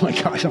you're like, oh my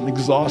gosh, I'm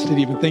exhausted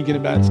even thinking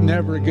about it. It's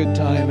never a good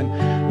time.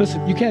 And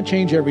listen, you can't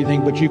change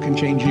everything, but you can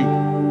change you.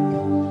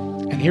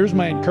 And here's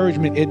my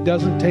encouragement. It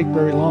doesn't take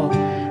very long.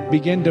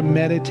 Begin to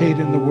meditate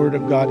in the Word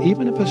of God,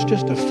 even if it's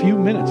just a few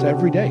minutes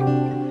every day.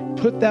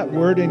 Put that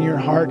Word in your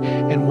heart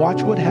and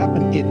watch what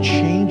happens. It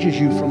changes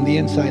you from the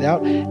inside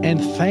out. And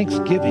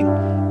thanksgiving,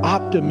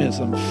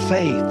 optimism,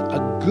 faith,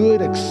 a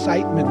good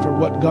excitement for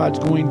what God's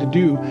going to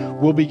do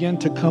will begin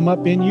to come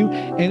up in you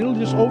and it'll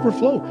just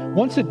overflow.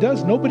 Once it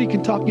does, nobody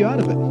can talk you out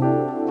of it.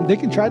 They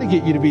can try to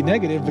get you to be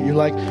negative, but you're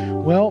like,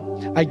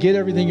 well, I get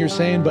everything you're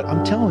saying, but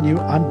I'm telling you,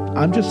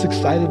 I'm just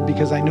excited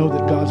because I know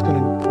that God's going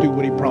to do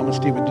what He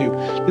promised He would do.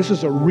 This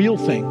is a real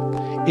thing.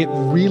 It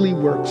really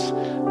works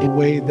in a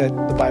way that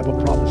the Bible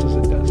promises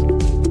it does.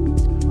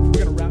 We're going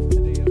to wrap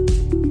today up.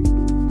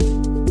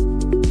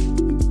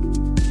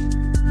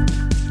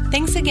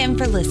 Thanks again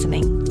for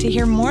listening. To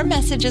hear more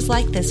messages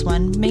like this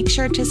one, make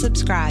sure to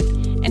subscribe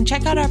and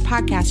check out our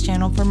podcast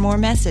channel for more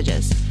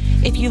messages.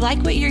 If you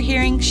like what you're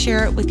hearing,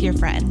 share it with your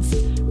friends.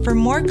 For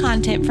more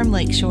content from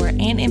Lakeshore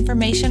and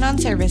information on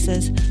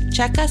services,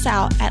 check us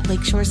out at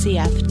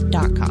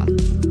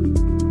lakeshorecf.com.